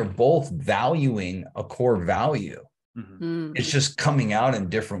actually are both valuing a core value. Mm-hmm. It's just coming out in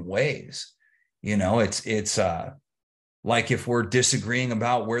different ways. It's like if we're disagreeing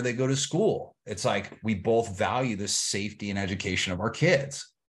about where they go to school, it's like we both value the safety and education of our kids.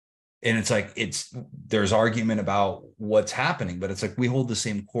 And it's like, there's argument about what's happening, but it's like we hold the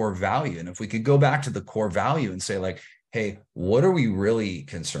same core value. And if we could go back to the core value and say like, hey, what are we really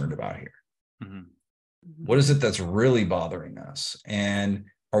concerned about here? Mm-hmm. What is it that's really bothering us? And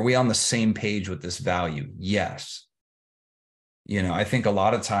are we on the same page with this value? Yes. I think a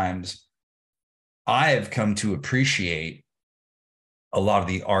lot of times I have come to appreciate a lot of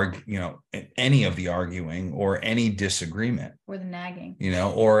the any of the arguing or any disagreement Or the nagging,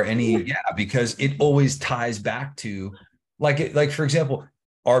 or any, because it always ties back to like, for example,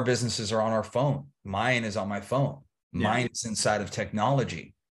 our businesses are on our phone. Mine is on my phone. Mine is inside of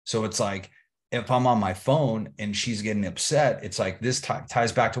technology. So it's like, if I'm on my phone and she's getting upset, it's like this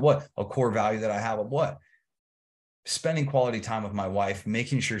ties back to what? A core value that I have of what? Spending quality time with my wife,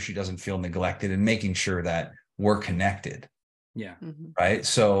 making sure she doesn't feel neglected and making sure that we're connected. Yeah. Mm-hmm. Right.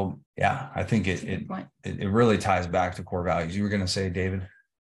 So, I think it really ties back to core values. You were going to say, David?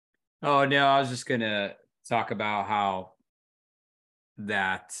 Oh, no, I was just going to talk about how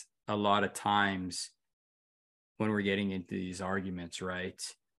that a lot of times when we're getting into these arguments, right,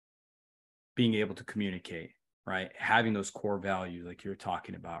 being able to communicate, right, having those core values like you're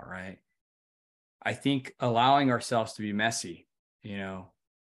talking about, right, I think allowing ourselves to be messy,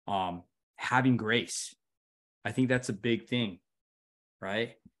 having grace, I think that's a big thing,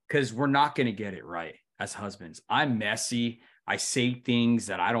 right? Because we're not going to get it right as husbands. I'm messy. I say things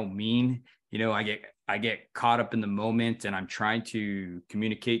that I don't mean. I get caught up in the moment and I'm trying to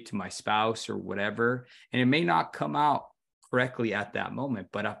communicate to my spouse or whatever, and it may not come out correctly at that moment.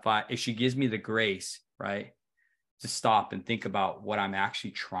 But if she gives me the grace, right, to stop and think about what I'm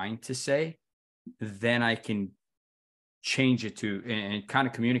actually trying to say, then I can change it to and kind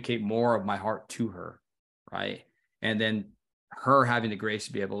of communicate more of my heart to her, right? And then her having the grace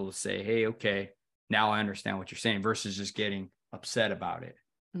to be able to say, hey, okay, now I understand what you're saying, versus just getting upset about it,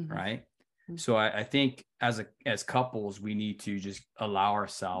 right? So I think as couples, we need to just allow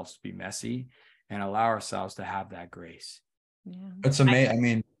ourselves to be messy and allow ourselves to have that grace. Yeah. That's amazing. I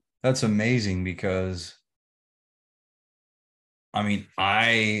mean, that's amazing because I mean,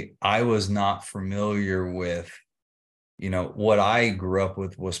 I was not familiar with, what I grew up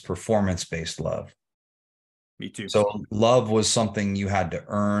with was performance-based love. Me too. So love was something you had to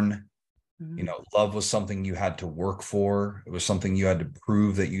earn. Love was something you had to work for. It was something you had to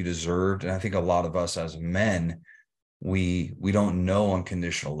prove that you deserved. And I think a lot of us as men, we don't know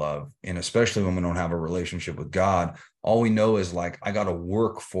unconditional love. And especially when we don't have a relationship with God, all we know is like, I got to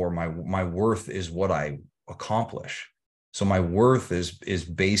work for my worth is what I accomplish. So my worth is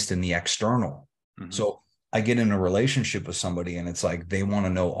based in the external. So I get in a relationship with somebody and it's like, they want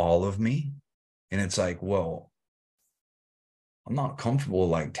to know all of me. And it's like, well, I'm not comfortable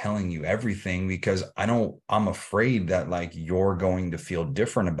like telling you everything because I'm afraid that like you're going to feel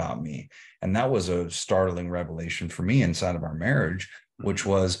different about me. And that was a startling revelation for me inside of our marriage, which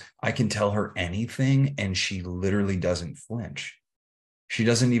was I can tell her anything and she literally doesn't flinch. She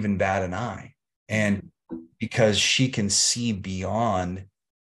doesn't even bat an eye. And because she can see beyond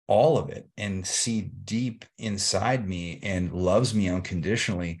all of it and see deep inside me and loves me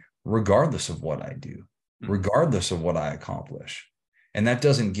unconditionally, regardless of what I do, regardless of what I accomplish. And that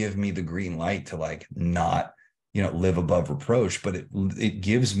doesn't give me the green light to like not, live above reproach, but it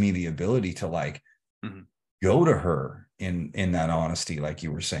gives me the ability to like go to her in that honesty, like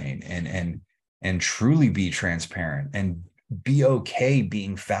you were saying, and truly be transparent and be okay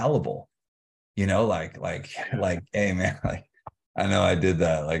being fallible, like, hey man, like, I know I did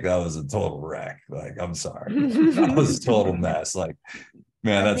that. Like, that was a total wreck. Like, I'm sorry. That was a total mess. Like,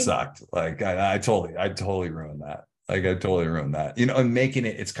 man, that sucked. Like, I totally ruined that. Like, I totally ruined that. And making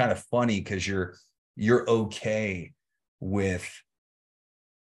it's kind of funny because you're okay with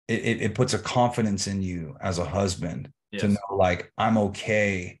it. It puts a confidence in you as a husband to know, like, I'm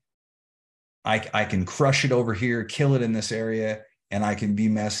okay. I can crush it over here, kill it in this area, and I can be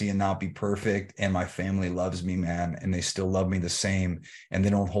messy and not be perfect. And my family loves me, man. And they still love me the same. And they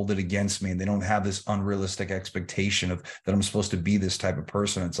don't hold it against me. And they don't have this unrealistic expectation of that I'm supposed to be this type of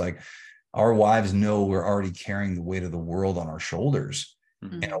person. It's like our wives know we're already carrying the weight of the world on our shoulders.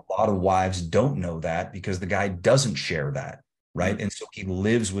 And a lot of wives don't know that because the guy doesn't share that. Right. And so he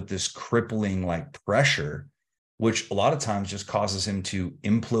lives with this crippling like pressure, which a lot of times just causes him to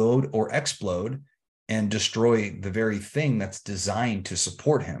implode or explode and destroy the very thing that's designed to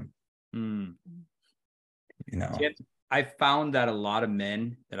support him. I found that a lot of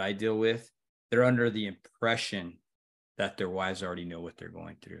men that I deal with, they're under the impression that their wives already know what they're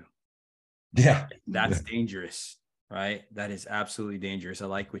going through. Yeah. That's dangerous, right? That is absolutely dangerous. I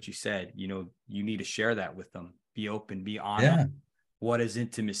like what you said. You need to share that with them. Be open, be honest. Yeah. What is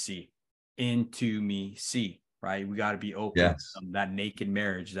intimacy? Into me, see. Right. We got to be open. Yes. That naked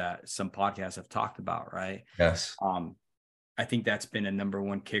marriage that some podcasts have talked about. Right. Yes. I think that's been a number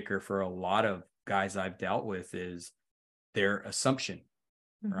one kicker for a lot of guys I've dealt with is their assumption,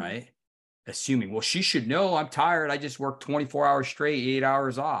 right? Assuming, well, she should know I'm tired. I just worked 24 hours straight, 8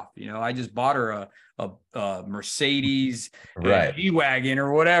 hours off. I just bought her a Mercedes, right, G-Wagon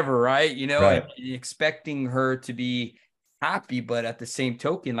or whatever. Right. right. And expecting her to be happy. But at the same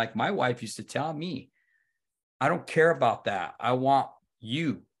token, like my wife used to tell me, I don't care about that. I want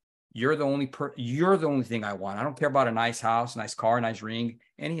you. You're the only thing I want. I don't care about a nice house, nice car, nice ring,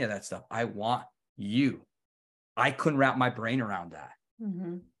 any of that stuff. I want you. I couldn't wrap my brain around that.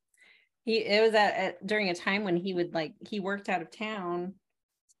 It was during a time when he worked out of town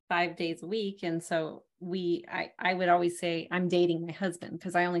 5 days a week. And so I would always say, I'm dating my husband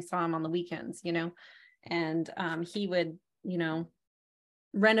because I only saw him on the weekends, and he would,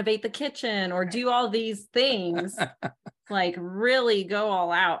 renovate the kitchen or do all these things, like really go all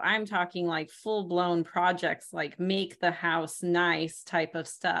out. I'm talking like full-blown projects, like make the house nice type of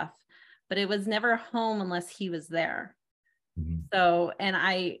stuff, but it was never home unless he was there. So, and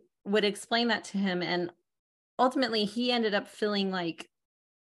I would explain that to him, and ultimately he ended up feeling like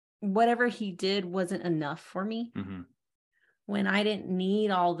whatever he did wasn't enough for me. When I didn't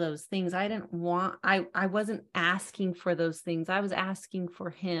need all those things. I wasn't asking for those things. I was asking for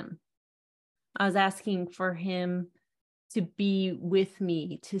him. I was asking for him to be with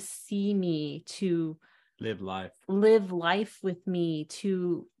me, to see me, to live life with me,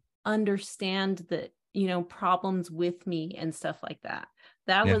 to understand the, problems with me and stuff like that.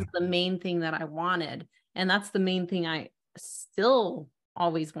 That was the main thing that I wanted. And that's the main thing I still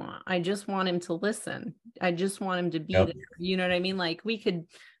always want. I just want him to listen. I just want him to be there. You know what I mean? Like, we could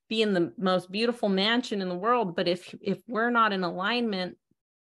be in the most beautiful mansion in the world, but if we're not in alignment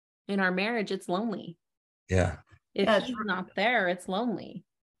in our marriage, it's lonely. Yeah. If he's not there, it's lonely.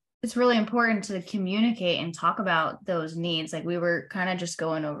 It's really important to communicate and talk about those needs. Like, we were kind of just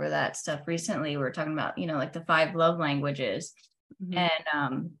going over that stuff recently. We were talking about, you know, like the 5 love languages.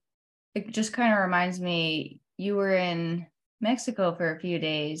 And it just kind of reminds me, you were in Mexico for a few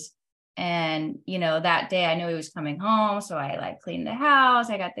days, and, you know, that day I knew he was coming home, so I like cleaned the house.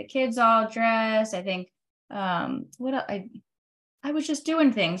 I got the kids all dressed. I think what I was just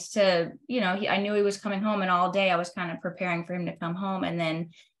doing things to, you know, I knew he was coming home, and all day I was kind of preparing for him to come home. And then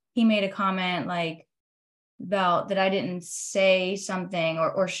he made a comment like about that I didn't say something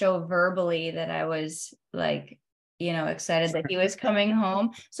or show verbally that I was like, you know, excited that he was coming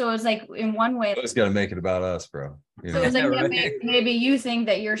home. So it was like, in one way, It's got to make it about us, bro. So it was like, maybe you think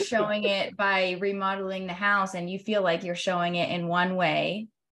that you're showing it by remodeling the house, and you feel like you're showing it in one way.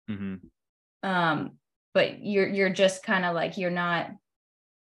 But you're just kind of like, you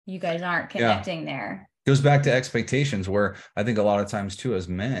guys aren't connecting there. Goes back to expectations, where I think a lot of times too, as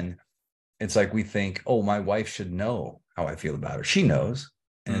men, it's like we think, oh, my wife should know how I feel about her. She knows.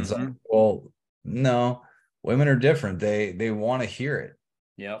 And it's like, well, no, women are different. They want to hear it.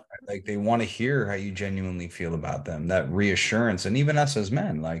 Yeah. Like, they want to hear how you genuinely feel about them, that reassurance. And even us as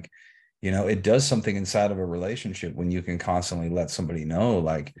men, like, you know, it does something inside of a relationship when you can constantly let somebody know,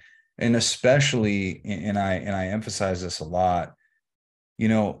 like, and especially, and I emphasize this a lot, you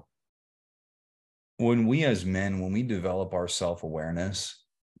know, when we as men, when we develop our self-awareness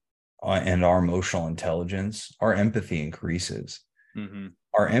and our emotional intelligence, our empathy increases.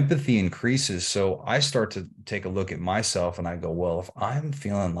 Our empathy increases. So I start to take a look at myself and I go, well, if I'm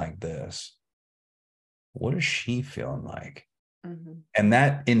feeling like this, what is she feeling like? And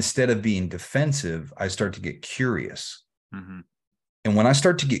that, instead of being defensive, I start to get curious. And when I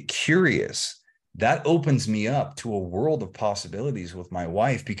start to get curious, that opens me up to a world of possibilities with my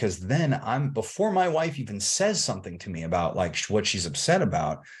wife, because then before my wife even says something to me about like what she's upset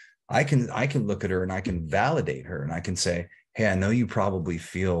about, I can look at her and I can validate her, and I can say, hey, I know you probably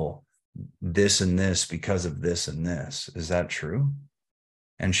feel this and this because of this and this. Is that true?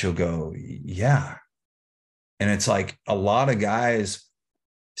 And she'll go, yeah. And it's like, a lot of guys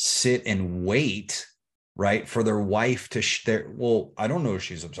sit and wait, right, for their wife to well, I don't know if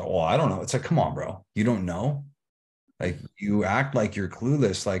she's upset. Well, I don't know. It's like, come on, bro. You don't know? Like, you act like you're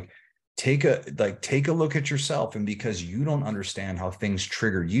clueless. Like, take a look at yourself. And because you don't understand how things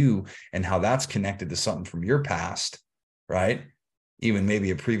trigger you and how that's connected to something from your past, right? Even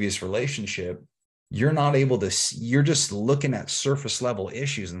maybe a previous relationship, you're not able to you're just looking at surface level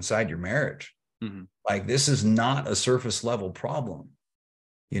issues inside your marriage. Like, this is not a surface level problem.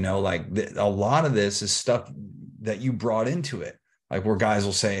 You know, like, a lot of this is stuff that you brought into it. Like, where guys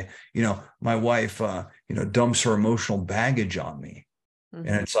will say, you know, my wife, you know, dumps her emotional baggage on me. And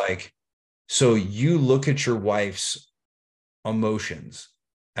it's like, so you look at your wife's emotions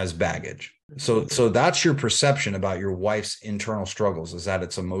as baggage. So that's your perception about your wife's internal struggles, is that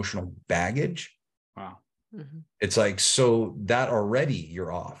it's emotional baggage. Wow. It's like, so that already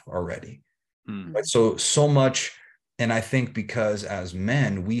you're off already. Right? So much. And I think because as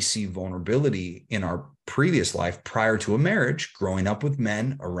men, we see vulnerability in our previous life prior to a marriage, growing up with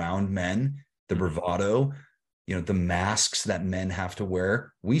men, around men, the bravado, you know, the masks that men have to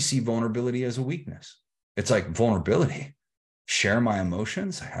wear. We see vulnerability as a weakness. It's like, vulnerability, share my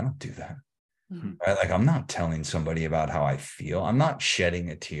emotions. I don't do that. Right? Like, I'm not telling somebody about how I feel. I'm not shedding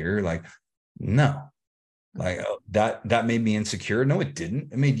a tear. Like, no. Like, that made me insecure. No, it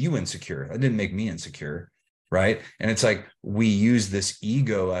didn't. It made you insecure. It didn't make me insecure. Right. And it's like, we use this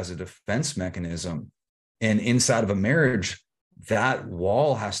ego as a defense mechanism. And inside of a marriage, that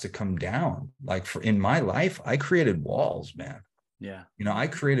wall has to come down. Like, in my life, I created walls, man. Yeah. You know, I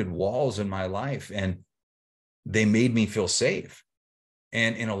created walls in my life, and they made me feel safe.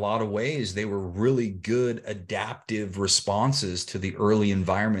 And in a lot of ways, they were really good adaptive responses to the early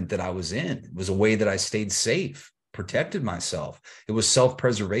environment that I was in. It was a way that I stayed safe, protected myself. It was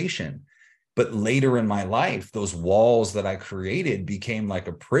self-preservation. But later in my life, those walls that I created became like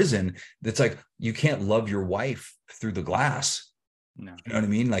a prison. That's like, you can't love your wife through the glass. No. You know what I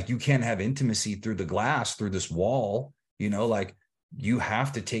mean? Like, you can't have intimacy through the glass, through this wall, you know, like, you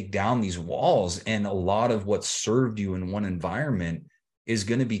have to take down these walls. And a lot of what served you in one environment is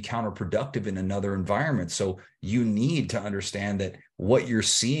going to be counterproductive in another environment. So you need to understand that what you're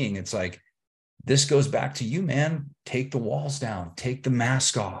seeing, it's like, this goes back to you, man. Take the walls down, take the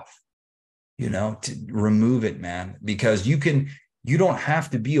mask off, to remove it, man, because you don't have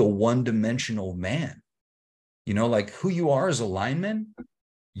to be a one-dimensional man. Like who you are as a lineman,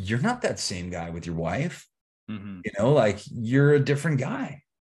 you're not that same guy with your wife. Like you're a different guy.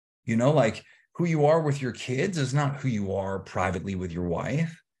 Like who you are with your kids is not who you are privately with your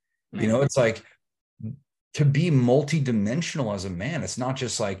wife. It's like to be multidimensional as a man. It's not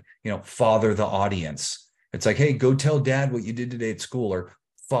just like, father the audience. It's like, hey, go tell dad what you did today at school, or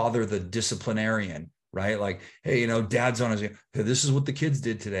father the disciplinarian, right? Like, hey, dad's on his, hey, this is what the kids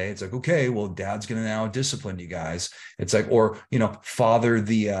did today. It's like, okay, well, dad's going to now discipline you guys. It's like, or, father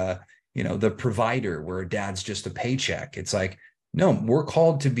the, the provider, where dad's just a paycheck. It's like, no, we're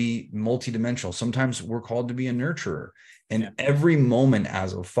called to be multidimensional. Sometimes we're called to be a nurturer. And every moment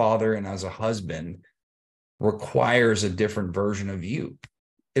as a father and as a husband requires a different version of you.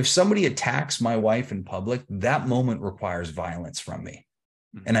 If somebody attacks my wife in public, that moment requires violence from me.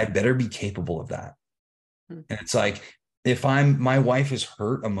 And I better be capable of that. And it's like, if my wife is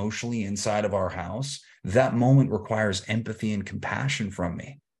hurt emotionally inside of our house, that moment requires empathy and compassion from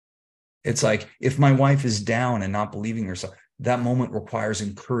me. It's like, if my wife is down and not believing herself, that moment requires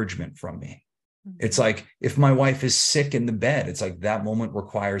encouragement from me. It's like, if my wife is sick in the bed, it's like that moment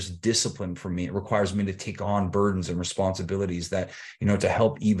requires discipline from me. It requires me to take on burdens and responsibilities that, to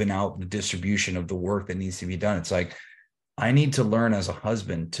help even out the distribution of the work that needs to be done. It's like, I need to learn as a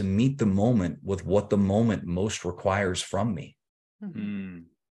husband to meet the moment with what the moment most requires from me. And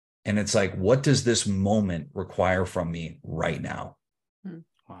it's like, what does this moment require from me right now?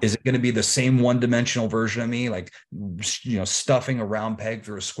 Wow. Is it going to be the same one-dimensional version of me, like, stuffing a round peg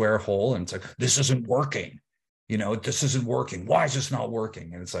through a square hole? And it's like, this isn't working. This isn't working. Why is this not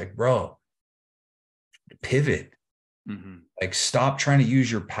working? And it's like, bro, pivot. Like, stop trying to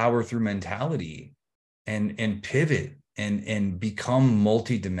use your power through mentality and pivot and become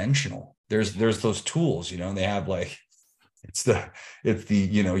multidimensional. There's those tools, they have like, it's the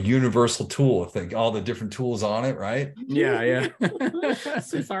universal tool. It's like all the different tools on it, right? Yeah.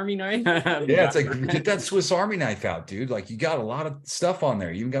 Swiss Army knife. Yeah, it's like, get that Swiss Army knife out, dude. Like, you got a lot of stuff on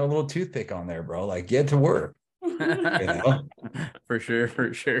there. You even got a little toothpick on there, bro. Like, get to work. For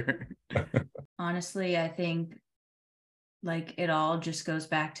sure. Honestly, I think like it all just goes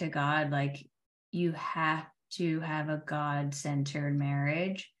back to God. Like, you have to have a God-centered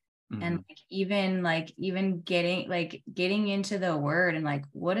marriage. And even getting into the word and like,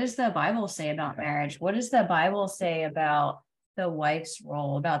 what does the Bible say about marriage? What does the Bible say about the wife's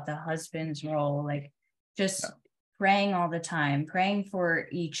role, about the husband's role? Like, just praying all the time, praying for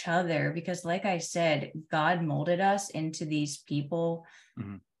each other, because like I said, God molded us into these people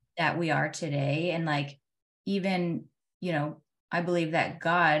that we are today. And like, even, I believe that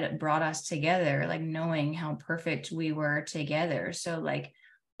God brought us together, like knowing how perfect we were together. So like,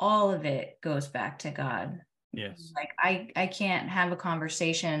 all of it goes back to God. Yes. Like, I can't have a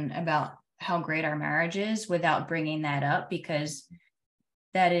conversation about how great our marriage is without bringing that up, because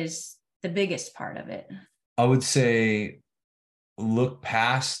that is the biggest part of it. I would say, look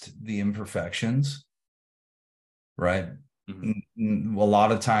past the imperfections, right? A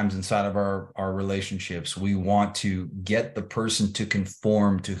lot of times inside of our relationships, we want to get the person to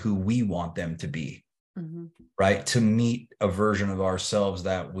conform to who we want them to be. Right? To meet a version of ourselves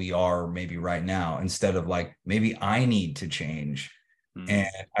that we are maybe right now, instead of like, maybe I need to change. And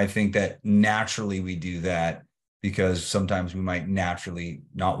I think that naturally we do that because sometimes we might naturally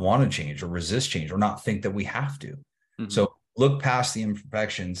not want to change or resist change or not think that we have to. So look past the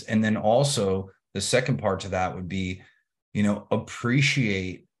imperfections. And then also the second part to that would be,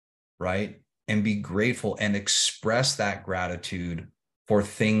 appreciate, right? And be grateful and express that gratitude for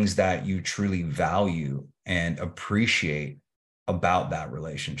things that you truly value and appreciate about that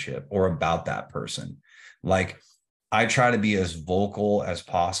relationship or about that person. Like, I try to be as vocal as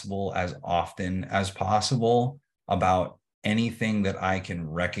possible, as often as possible, about anything that I can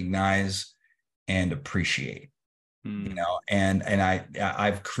recognize and appreciate. And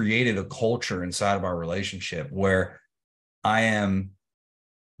I've created a culture inside of our relationship where I am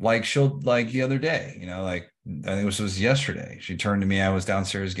like, she'll, like the other day, like, I think this was yesterday, she turned to me, I was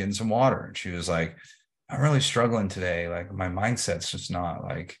downstairs getting some water, and she was like, I'm really struggling today. Like, my mindset's just not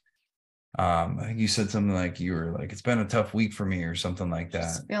like, I think you said something like, you were like, it's been a tough week for me or something like that.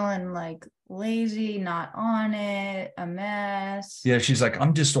 Just feeling like lazy, not on it, a mess. Yeah. She's like,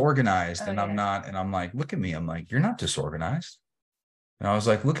 I'm disorganized. And I'm not. And I'm like, look at me. I'm like, you're not disorganized. And I was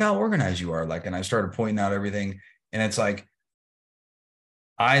like, look how organized you are. Like, and I started pointing out everything. And it's like,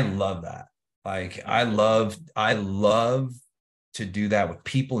 I love that. Like, I love to do that with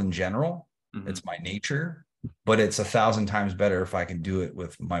people in general. Mhm. It's my nature, but it's 1,000 times better if I can do it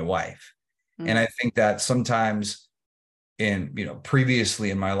with my wife. And I think that sometimes previously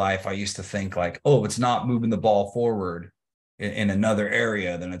in my life, I used to think like, oh, it's not moving the ball forward in another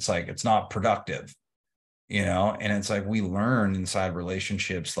area, then it's like, it's not productive, and it's like, we learn inside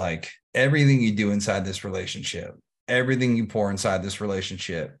relationships, like everything you do inside this relationship, everything you pour inside this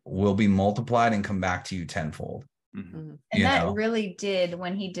relationship will be multiplied and come back to you tenfold. Mhm. And that really did,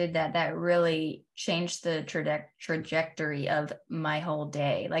 when he did that, that really changed the trajectory of my whole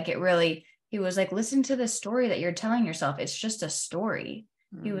day. Like he was like, listen to the story that you're telling yourself. It's just a story.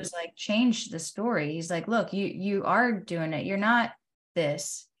 He was like, change the story. He's like, look, you are doing it. You're not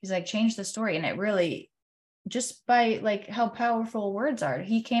this. He's like, change the story. And it really, just by like how powerful words are.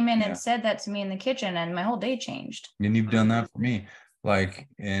 He came in and said that to me in the kitchen, and my whole day changed. And you've done that for me. Like,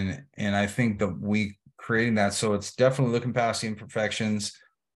 and I think that we creating that. So it's definitely looking past the imperfections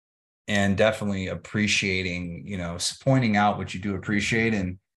and definitely appreciating, pointing out what you do appreciate,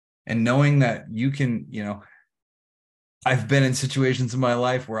 and knowing that you can, I've been in situations in my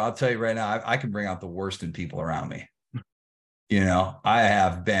life where I'll tell you right now, I can bring out the worst in people around me. I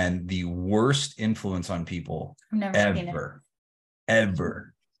have been the worst influence on people ever.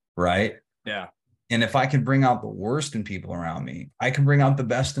 Right. Yeah. And if I can bring out the worst in people around me, I can bring out the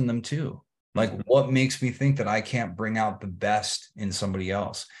best in them too. Like, what makes me think that I can't bring out the best in somebody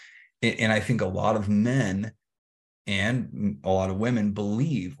else? And I think a lot of men and a lot of women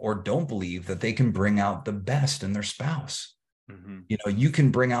believe or don't believe that they can bring out the best in their spouse. Mm-hmm. You can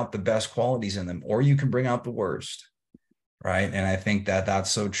bring out the best qualities in them, or you can bring out the worst. Right. And I think that that's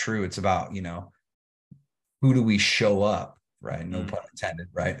so true. It's about, who do we show up? Right. No pun intended.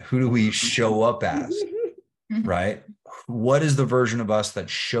 Right. Who do we show up as? Right. What is the version of us that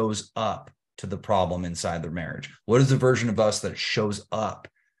shows up to the problem inside the marriage? What is the version of us that shows up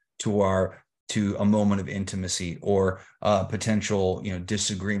to a moment of intimacy or potential,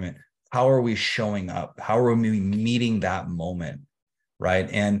 disagreement? How are we showing up? How are we meeting that moment? Right.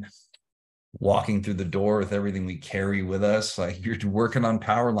 And walking through the door with everything we carry with us, like you're working on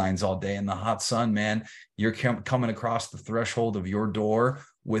power lines all day in the hot sun, man. You're coming across the threshold of your door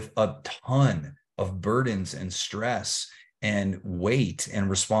with a ton of burdens and stress and weight and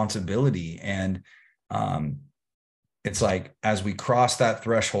responsibility. And it's like, as we cross that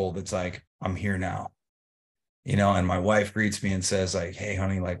threshold, it's like, I'm here now, and my wife greets me and says like, hey,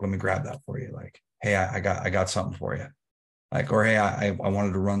 honey, like, let me grab that for you. Like, hey, I got something for you. Like, or, hey, I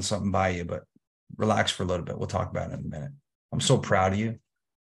wanted to run something by you, but relax for a little bit. We'll talk about it in a minute. I'm so proud of you.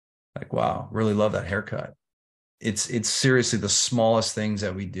 Like, wow, really love that haircut. It's seriously the smallest things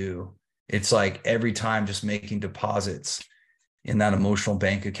that we do. It's like every time just making deposits in that emotional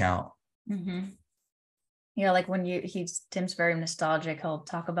bank account. Mm-hmm. Like when Tim's very nostalgic. He'll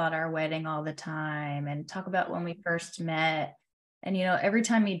talk about our wedding all the time and talk about when we first met. And, every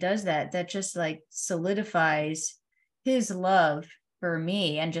time he does that, that just like solidifies his love for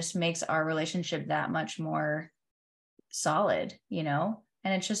me and just makes our relationship that much more solid, and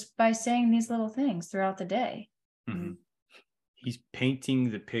it's just by saying these little things throughout the day. Mm-hmm. He's painting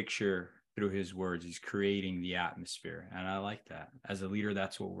the picture through his words. He's creating the atmosphere. And I like that. As a leader,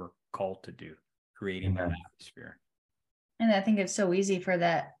 that's what we're called to do, creating that atmosphere. And I think it's so easy for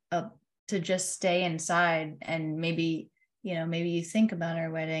that to just stay inside, and maybe you think about our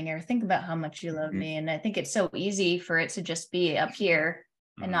wedding or think about how much you love me. And I think it's so easy for it to just be up here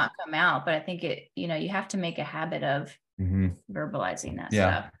and not come out. But I think you have to make a habit of verbalizing that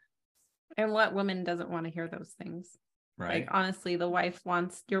stuff. And what woman doesn't want to hear those things? Right. Like, honestly, your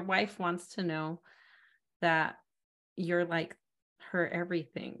wife wants to know that you're like her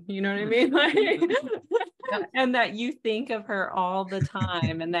everything. You know what I mean? Like, and that you think of her all the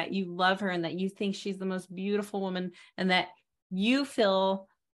time, and that you love her, and that you think she's the most beautiful woman, and that you feel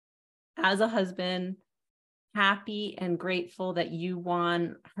as a husband happy and grateful that you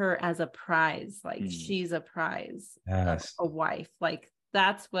won her as a prize. Like, she's a prize. Yes. A wife. Like,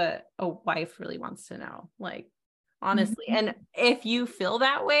 that's what a wife really wants to know. Like, honestly. And if you feel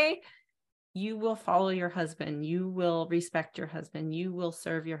that way, you will follow your husband. You will respect your husband. You will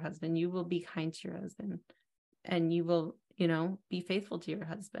serve your husband. You will be kind to your husband, and you will, be faithful to your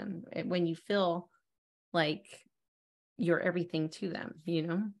husband when you feel like you're everything to them,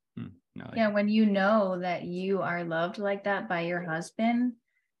 When you know that you are loved like that by your husband,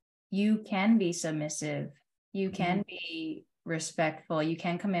 you can be submissive. You can be respectful. You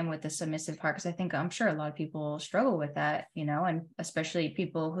can come in with a submissive heart. Because I'm sure a lot of people struggle with that, and especially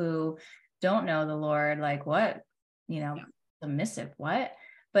people who don't know the Lord, like, what, submissive, what?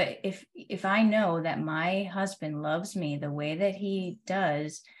 But if I know that my husband loves me the way that he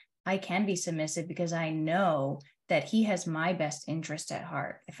does, I can be submissive because I know that he has my best interest at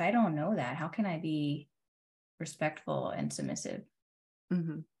heart. If I don't know that, how can I be respectful and submissive?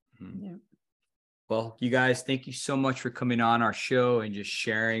 Yeah. Well, you guys, thank you so much for coming on our show and just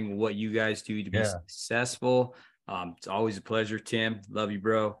sharing what you guys do to be successful. It's always a pleasure, Tim. Love you,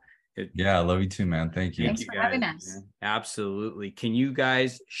 bro. Yeah, I love you too, man. Thank you. Thanks for having us. Man. Absolutely. Can you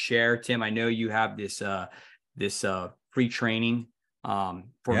guys share, Tim? I know you have this free training in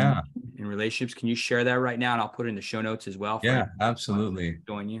relationships. Can you share that right now? And I'll put it in the show notes as well. Yeah, absolutely.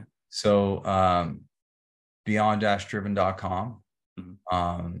 Join you. So beyond-driven.com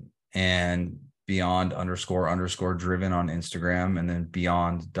and beyond__driven on Instagram, and then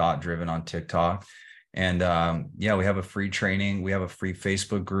beyond.driven on TikTok. And we have a free training. We have a free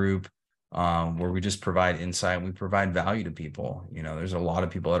Facebook group where we just provide insight and we provide value to people. You know, there's a lot of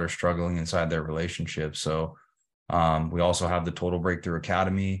people that are struggling inside their relationships. So we also have the Total Breakthrough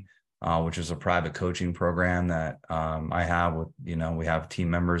Academy, which is a private coaching program that I have with, we have team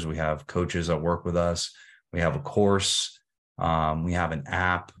members, we have coaches that work with us. We have a course, we have an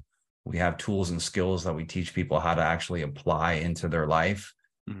app, we have tools and skills that we teach people how to actually apply into their life.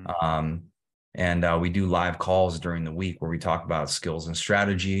 And we do live calls during the week where we talk about skills and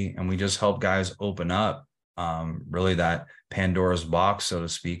strategy, and we just help guys open up really that Pandora's box, so to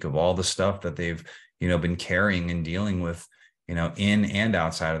speak, of all the stuff that they've, been carrying and dealing with, in and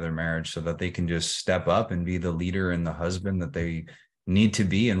outside of their marriage, so that they can just step up and be the leader and the husband that they need to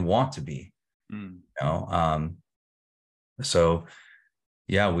be and want to be. So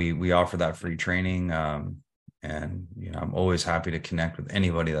yeah, we offer that free training. And, I'm always happy to connect with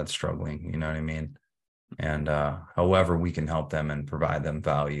anybody that's struggling, you know what I mean? And however we can help them and provide them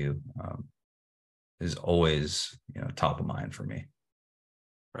value is always, top of mind for me.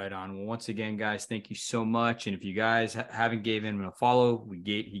 Right on. Well, once again, guys, thank you so much. And if you guys haven't gave him a follow,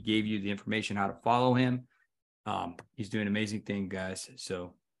 he gave you the information how to follow him. He's doing an amazing thing, guys.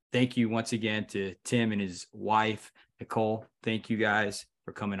 So thank you once again to Tim and his wife, Nicole. Thank you guys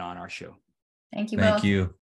for coming on our show. Thank you. Thank you.